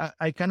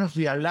 I kind of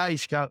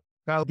realized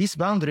how these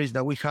boundaries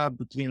that we have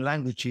between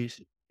languages,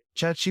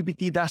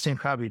 ChatGPT doesn't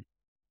have it.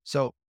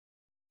 So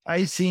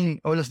I've seen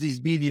all of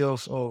these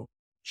videos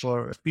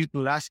for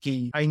people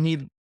asking, I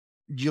need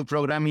you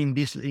programming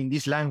this in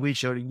this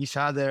language or in this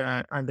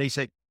other, and they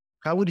say,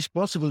 how it is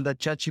possible that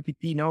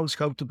ChatGPT knows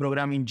how to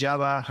program in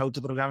Java, how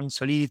to program in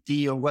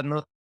Solidity or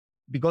whatnot,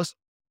 because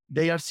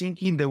they are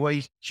thinking the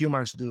way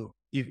humans do.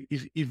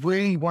 If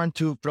we want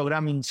to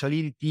program in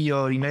Solidity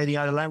or in any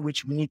other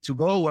language, we need to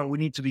go and we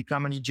need to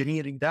become an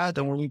engineer in that,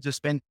 and we need to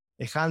spend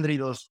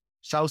 100 or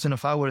 1,000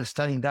 of hours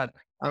studying that.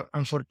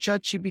 And for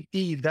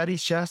ChatGPT, that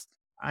is just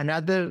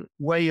another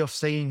way of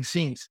saying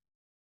things.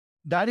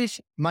 That is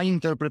my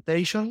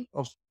interpretation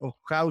of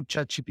how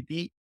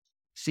ChatGPT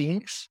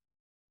thinks,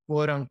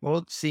 quote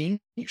unquote,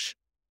 thinks.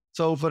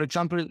 So, for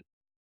example,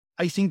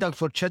 I think that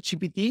for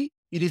ChatGPT,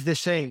 it is the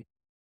same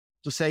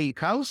to say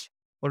house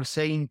or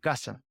saying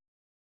casa.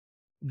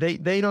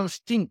 They don't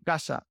think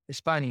casa,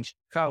 Spanish,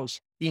 house,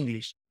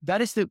 English.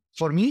 That is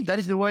for me, that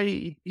is the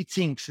way it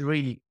thinks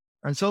really.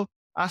 And so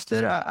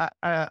after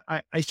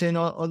I send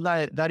all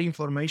that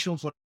information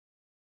for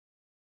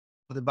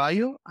the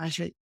bio, I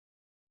say,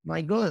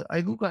 my God,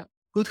 I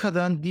could have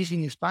done this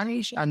in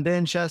Spanish and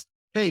then just,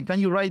 hey,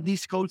 can you write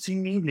these codes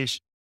in English?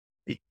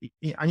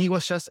 And it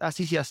was just as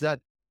easy as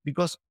that,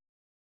 because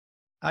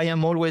I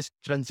am always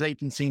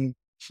translating things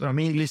from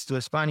English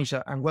to Spanish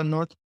and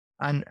whatnot.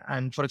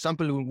 And for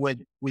example,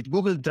 with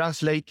Google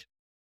Translate,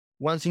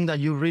 one thing that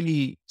you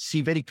really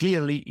see very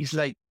clearly is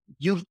like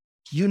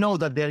you know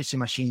that there is a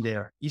machine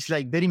there. It's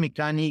like very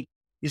mechanic.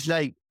 It's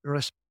like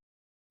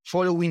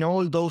following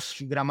all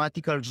those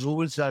grammatical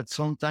rules that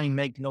sometimes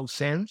make no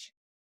sense.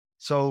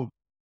 So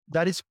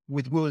that is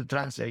with Google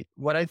Translate.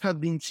 What I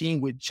have been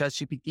seeing with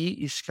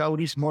ChatGPT is how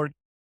it is more,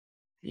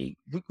 we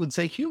could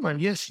say human,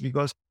 yes,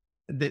 because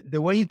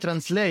the way it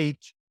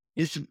translates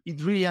is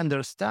it really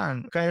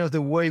understand kind of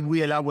the way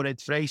we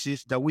elaborate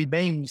phrases, that we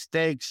make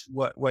mistakes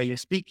while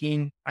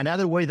speaking.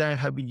 Another way that I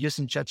have been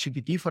using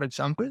ChatGPT, for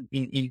example,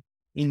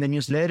 in the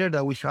newsletter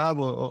that we have,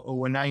 or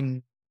when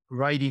I'm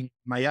writing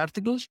my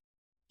articles,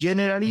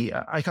 generally,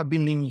 I have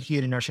been living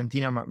here in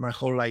Argentina my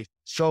whole life.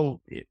 So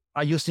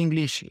I use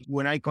English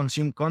when I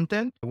consume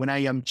content, when I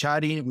am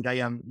chatting, when I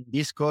am in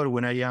Discord,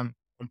 when I am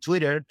on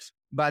Twitter.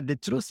 But the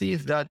truth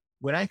is that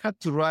when I have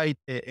to write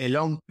a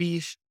long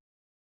piece,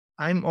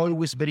 I'm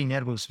always very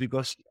nervous,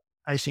 because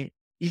I think,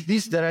 is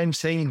this that I'm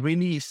saying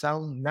really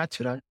sound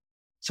natural?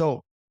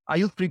 So I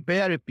would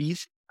prepare a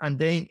piece and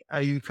then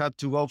I have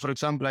to go, for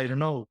example, I don't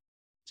know,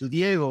 to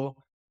Diego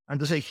and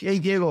to say, hey,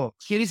 Diego,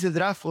 here is the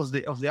draft of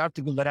the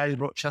article that I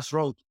just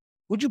wrote.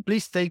 Would you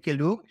please take a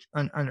look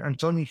and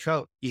tell me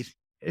how,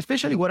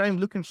 especially what I'm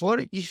looking for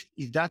is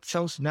if that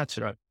sounds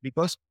natural,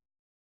 because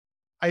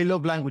I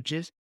love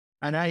languages,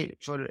 and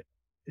for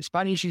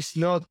Spanish is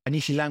not an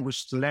easy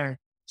language to learn.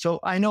 So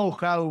I know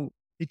how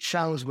it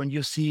sounds when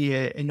you see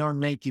a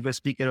non-native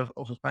speaker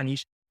of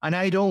Spanish, and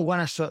I don't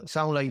want to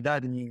sound like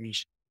that in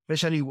English,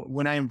 especially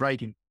when I'm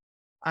writing.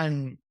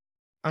 And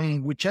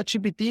with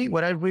ChatGPT,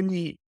 what I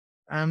really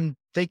am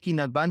taking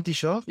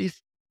advantage of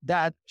is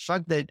that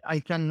fact that I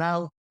can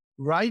now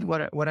write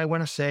what I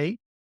want to say.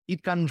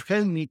 It can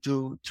help me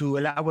to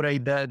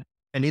elaborate that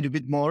a little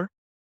bit more.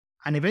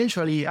 And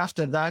eventually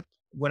after that,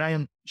 when I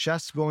am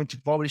just going to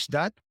publish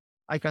that,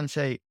 I can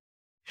say,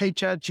 hey,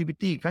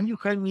 ChatGPT, can you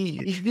help me?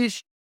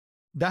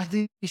 Does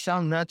this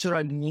sound natural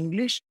in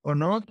English or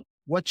not?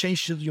 What change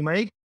should you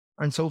make?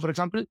 And so, for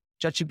example,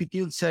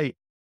 ChatGPT will say,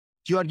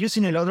 you are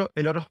using a lot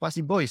of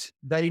passive voice.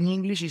 That in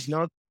English is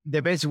not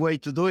the best way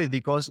to do it,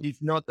 because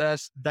it's not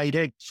as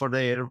direct for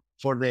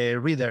the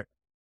reader.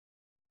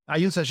 I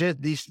would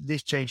suggest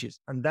these changes,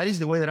 and that is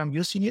the way that I'm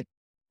using it.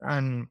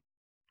 And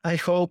I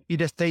hope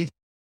it stays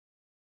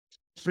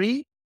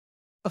free.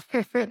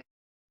 I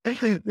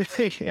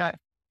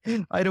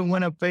don't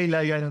want to pay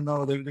like, I don't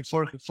know, the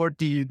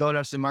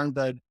 $40 a month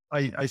that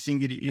I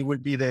think it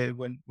would be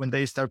when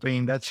they start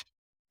paying that.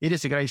 It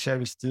is a great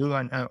service too.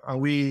 And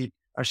we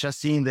are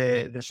just seeing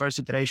the first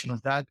iteration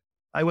of that.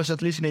 I was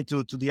just listening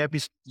to the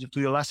episode,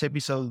 to your last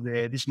episode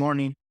this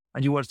morning,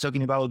 and you were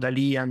talking about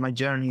Dali and my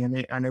journey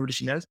and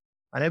everything else.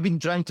 And I've been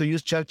trying to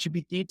use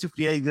ChatGPT to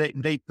create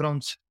great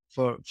prompts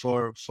for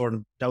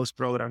those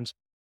programs.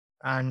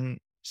 And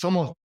some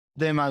of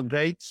them are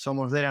great, some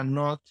of them are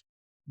not.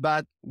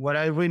 But what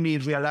I really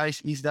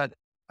realized is that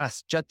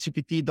as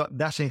ChatGPT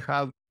doesn't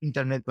have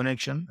internet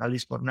connection, at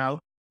least for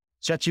now,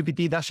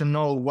 ChatGPT doesn't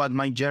know what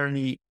my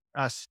journey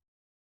as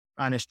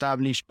an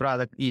established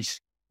product is,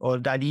 or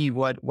that is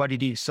what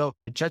it is. So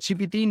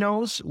ChatGPT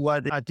knows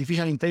what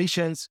artificial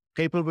intelligence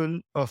capable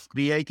of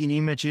creating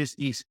images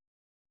is.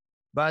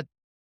 But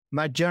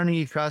my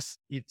journey has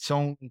its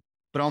own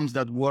prompts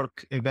that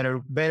work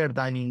better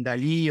than in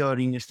DALI or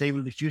in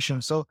Stable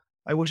Diffusion. So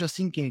I was just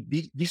thinking,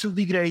 this would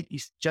be great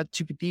if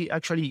ChatGPT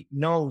actually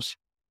knows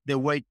the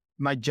way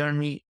my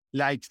journey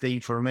likes the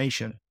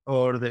information,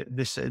 or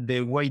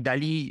the way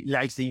DALI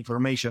likes the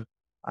information.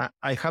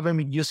 I haven't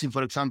been using,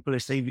 for example,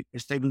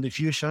 Stable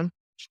Diffusion,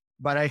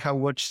 but I have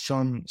watched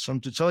some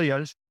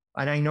tutorials,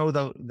 and I know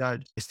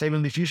that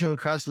Stable Diffusion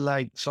has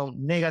like some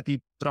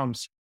negative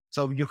prompts.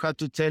 So you have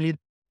to tell it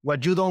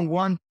what you don't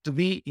want to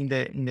be in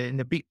the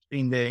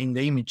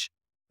image.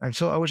 And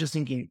so I was just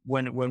thinking,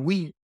 when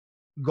we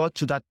got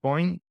to that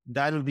point,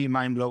 that will be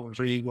mind blowing,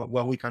 really,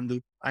 what we can do.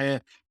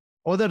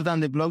 other than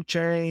the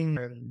blockchain,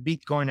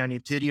 Bitcoin and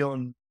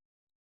Ethereum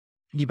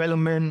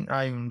development,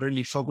 I'm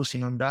really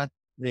focusing on that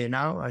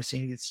now. I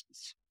think it's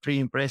pretty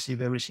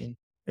impressive, everything,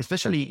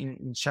 especially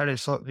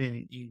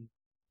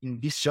in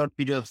this short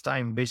period of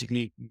time,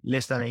 basically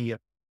less than a year.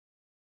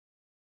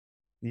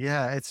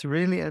 Yeah, it's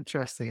really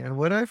interesting. And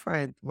what I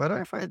find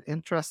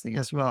interesting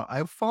as well,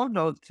 I found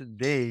out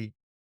today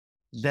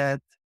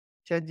that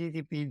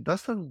ChatGPT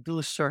doesn't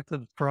do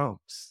certain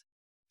prompts.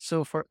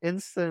 So for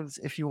instance,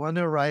 if you want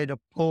to write a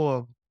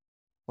poem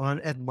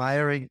on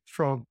admiring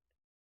Trump,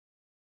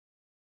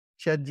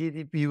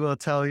 ChatGPT will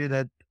tell you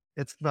that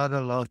it's not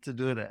allowed to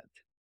do that.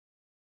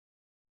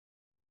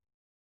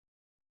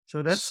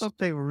 So that's S-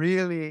 something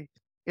really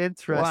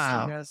interesting.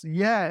 Wow.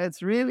 Yeah,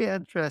 it's really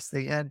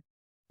interesting and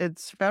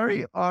it's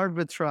very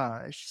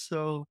arbitrage.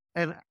 So,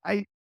 and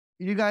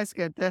you guys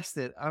can test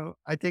it.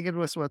 I think it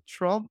was what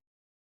Trump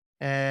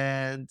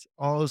and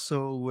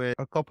also with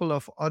a couple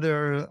of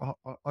other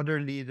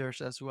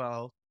leaders as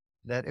well.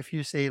 That if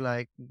you say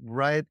like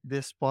write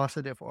this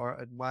positive or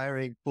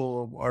admiring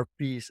poem or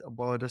piece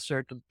about a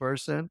certain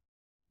person,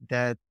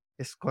 that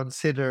is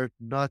considered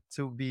not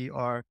to be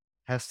or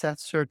has said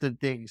certain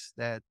things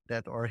that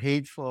are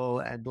hateful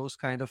and those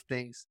kind of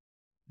things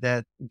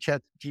that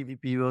chat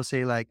gdp will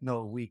say like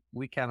no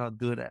we cannot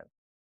do that.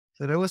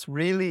 So that was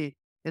really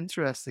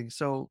interesting.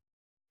 So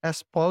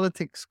as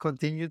politics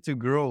continue to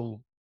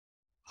grow,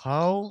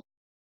 how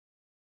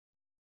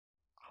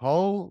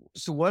how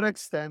to what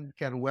extent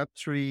can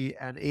web3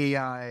 and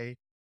ai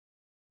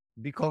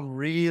become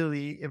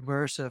really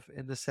immersive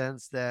in the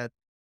sense that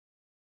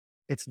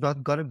it's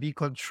not going to be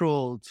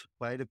controlled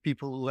by the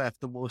people who have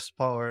the most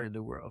power in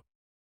the world.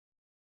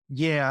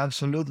 Yeah,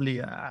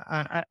 absolutely.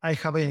 I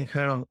haven't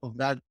heard of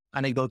that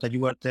anecdote that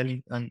you were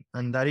telling,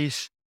 and that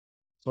is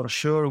for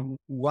sure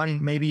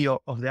one maybe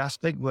of the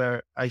aspect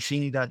where I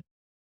think that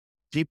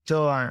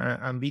crypto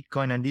and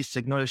Bitcoin and this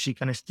technology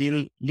can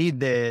still lead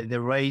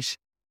the race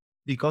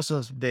because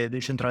of the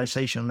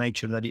decentralization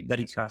nature that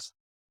it has.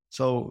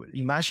 So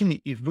imagine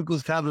if we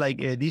could have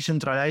like a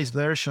decentralized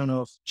version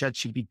of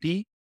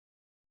ChatGPT.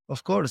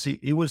 Of course,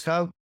 it will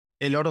have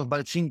a lot of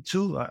bad things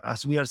too,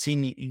 as we are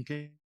seeing in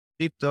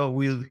crypto.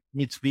 We'll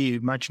need to be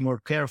much more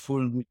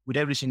careful with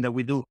everything that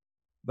we do.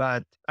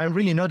 But I'm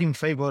really not in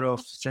favor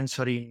of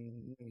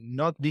censoring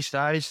not this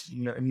side,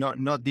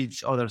 not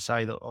this other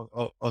side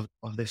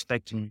of the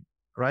spectrum,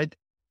 right?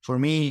 For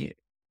me,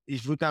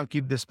 if we can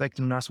keep the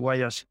spectrum as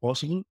wide as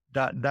possible,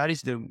 that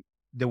is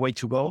the way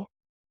to go.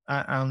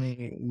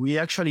 And we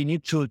actually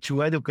need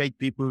to educate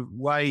people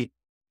why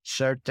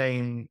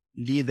certain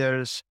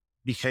leaders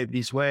behave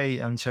this way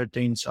and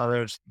certain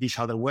others this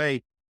other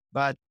way.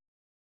 But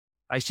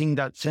I think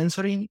that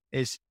censoring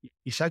is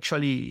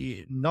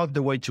actually not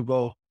the way to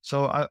go.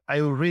 So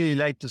I would really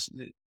like to,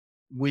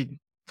 with,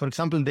 for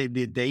example,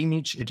 the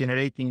image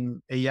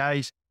generating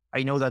AIs,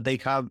 I know that they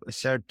have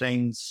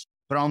certain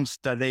prompts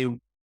that they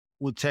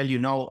would tell you,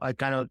 no, I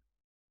cannot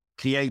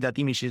create that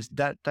images.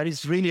 That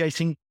is really, I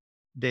think,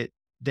 the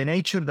the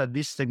nature that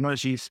this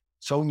technology is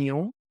so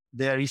new.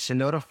 There is a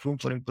lot of room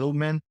for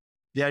improvement.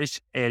 There is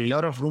a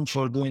lot of room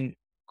for doing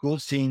cool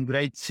things,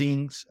 great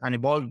things, and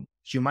evolve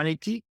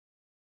humanity.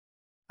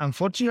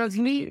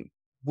 Unfortunately,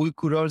 we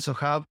could also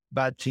have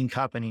bad things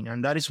happening,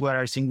 and that is where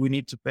I think we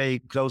need to pay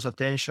close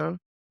attention.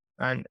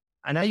 And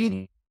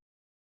I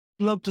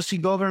love to see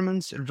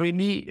governments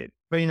really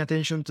paying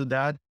attention to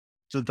that,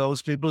 to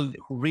those people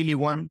who really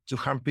want to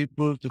harm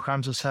people, to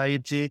harm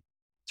society,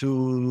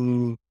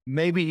 to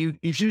maybe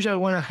if you just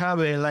want to have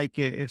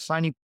a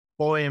funny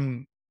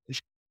poem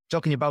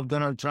talking about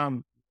Donald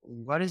Trump,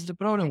 what is the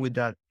problem with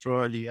that?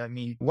 Probably, I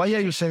mean, why are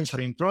you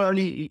censoring?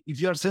 Probably, if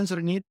you are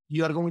censoring it,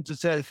 you are going to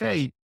say,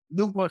 "Hey,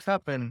 look what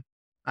happened,"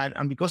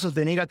 and because of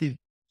the negative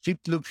flip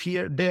look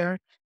here, there,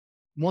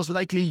 most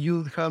likely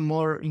you'd have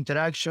more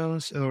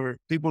interactions or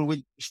people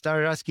will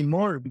start asking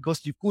more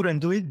because you couldn't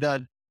do it,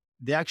 that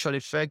the actual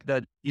effect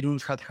that it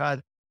would have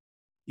had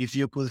if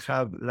you could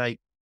have like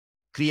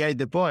create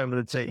the poem.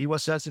 Let's say it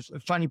was just a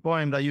funny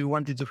poem that you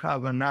wanted to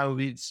have, and now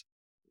it's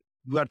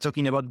we are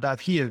talking about that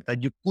here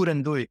that you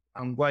couldn't do it,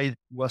 and why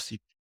was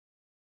it?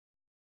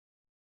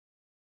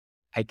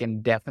 I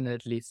can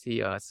definitely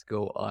see us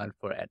go on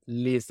for at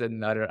least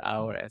another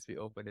hour as we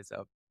open this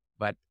up.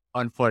 But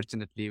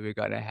unfortunately, we're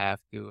gonna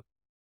have to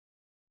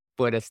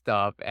put a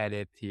stop at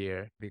it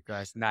here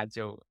because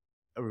Nacho,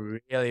 a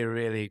really,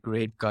 really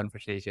great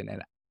conversation.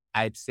 And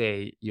I'd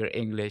say your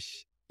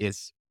English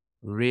is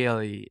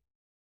really,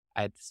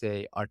 I'd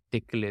say,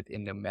 articulate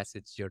in the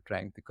message you're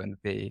trying to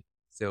convey.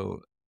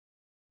 So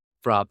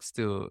props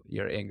to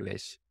your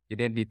English. You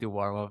didn't need to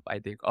warm up, I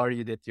think, or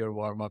you did your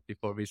warm up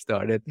before we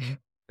started.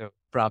 So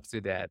props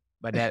to that.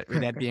 But that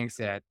with that being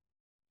said,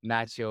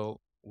 Nacho,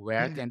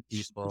 where can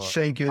people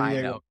Thank you, find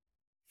Diego.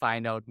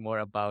 out more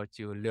about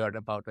you, learn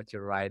about what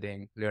you're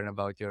writing, learn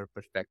about your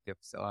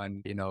perspectives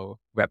on,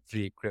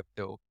 Web3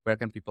 crypto? Where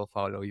can people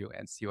follow you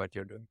and see what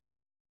you're doing?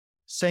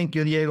 Thank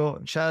you,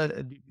 Diego.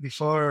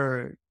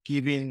 Before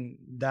giving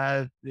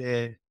that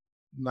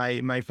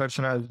my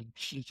personal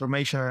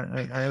information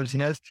and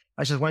everything else.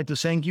 I just wanted to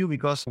thank you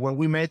because when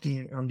we met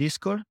on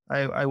Discord,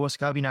 I was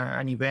having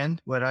an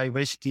event where I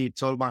basically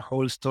told my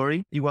whole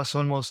story. It was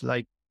almost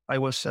like I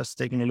was just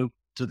taking a look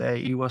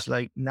today. It was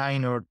like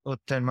 9 or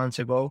 10 months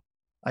ago.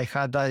 I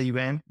had that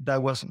event.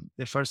 That was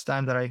the first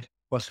time that I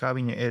was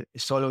having a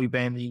solo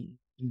event in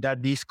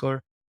that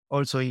Discord,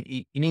 also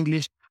in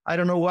English. I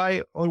don't know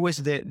why. Always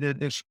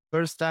the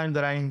first time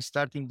that I'm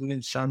starting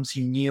doing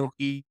something new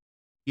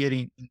here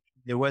in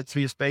the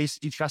Web3 space,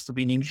 it has to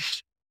be in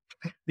English.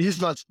 This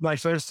is not my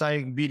first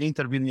time being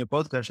interviewed in a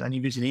podcast, and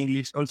it is in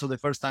English. Also, the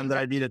first time that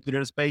I did a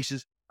Twitter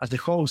Spaces as the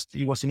host,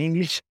 it was in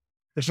English.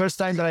 The first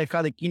time that I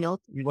had a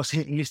keynote, it was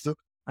in English too.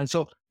 And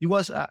so it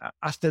was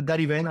after that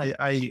event.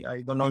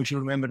 I don't know if you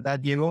remember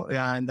that, Diego,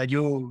 and that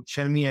you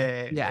sent me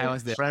Yeah, I a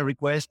was there. friend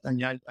request,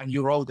 and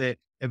you wrote a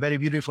very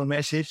beautiful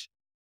message.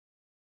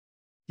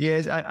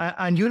 Yes,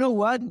 and you know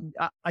what?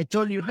 I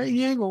told you, hey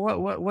Diego,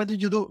 what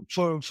did you do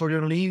for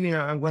your living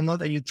and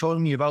whatnot? And you told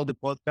me about the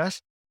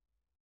podcast,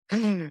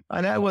 and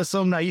I was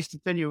so nice to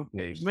tell you,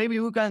 "Hey, maybe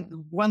we can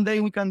one day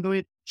we can do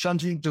it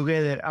something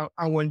together."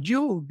 And when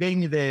you gave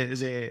me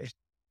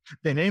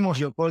the name of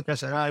your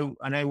podcast,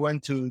 and I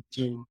went to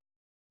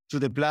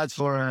the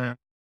platform,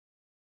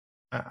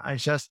 I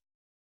just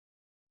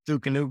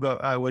took a look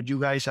at what you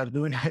guys are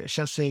doing. I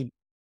just say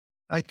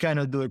I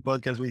cannot do a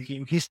podcast with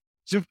him. He's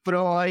so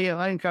pro. I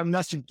have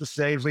nothing to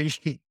say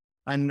really.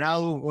 And now,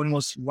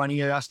 almost 1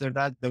 year after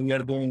that, that we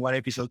are doing one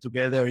episode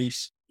together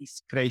is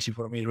crazy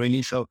for me,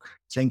 really. So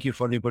thank you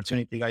for the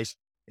opportunity, guys.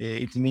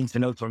 It means a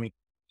lot for me.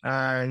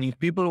 And if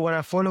people want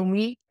to follow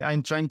me,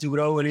 I'm trying to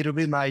grow a little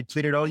bit my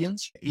Twitter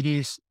audience. It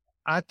is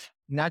at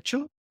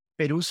Nacho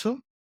Peruso.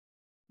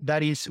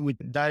 That is with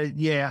that.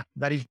 Yeah,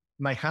 that is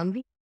my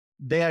handle.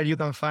 There you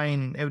can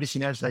find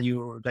everything else that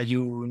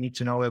you need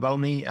to know about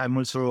me. I'm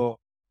also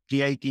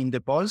creating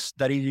the Pulse.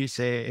 That is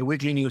a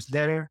weekly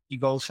newsletter.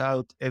 It goes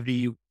out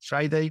every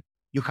Friday.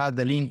 You have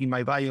the link in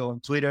my bio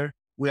on Twitter.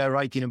 We are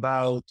writing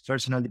about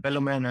personal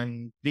development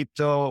and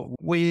crypto.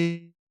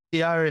 We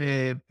are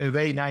a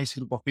very nice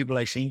group of people,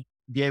 I think.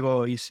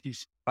 Diego is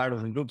part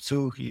of the group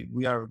too.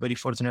 We are very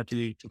fortunate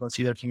to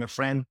consider him a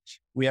friend.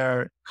 We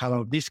have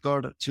our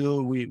Discord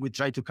too. We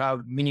try to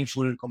have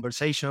meaningful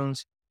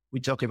conversations. We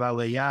talk about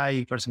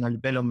AI, personal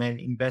development,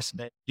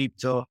 investment,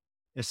 crypto.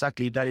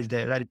 Exactly. That is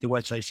the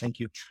website. Thank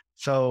you.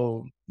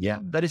 So yeah,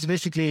 that is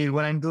basically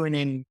what I'm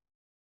doing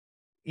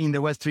in the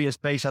Web3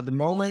 space at the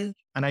moment.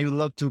 And I would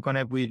love to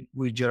connect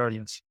with your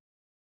audience.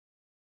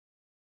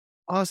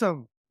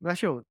 Awesome.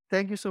 Nacho,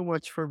 thank you so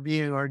much for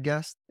being our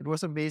guest. It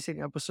was an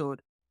amazing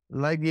episode.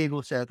 Like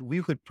Diego said,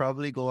 we could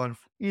probably go on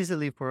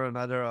easily for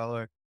another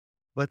hour,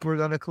 but we're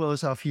going to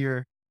close off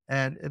here.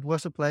 And it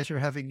was a pleasure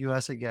having you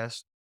as a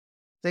guest.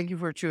 Thank you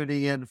for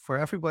tuning in. For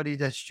everybody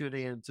that's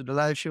tuning in to the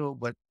live show,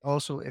 but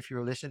also if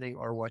you're listening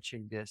or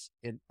watching this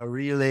in a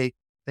relay,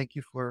 thank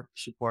you for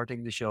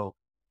supporting the show.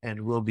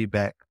 And we'll be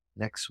back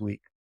next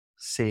week,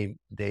 same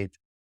date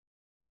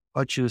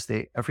on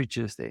Tuesday, every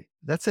Tuesday.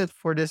 That's it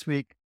for this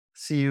week.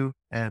 See you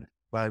and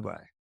bye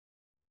bye.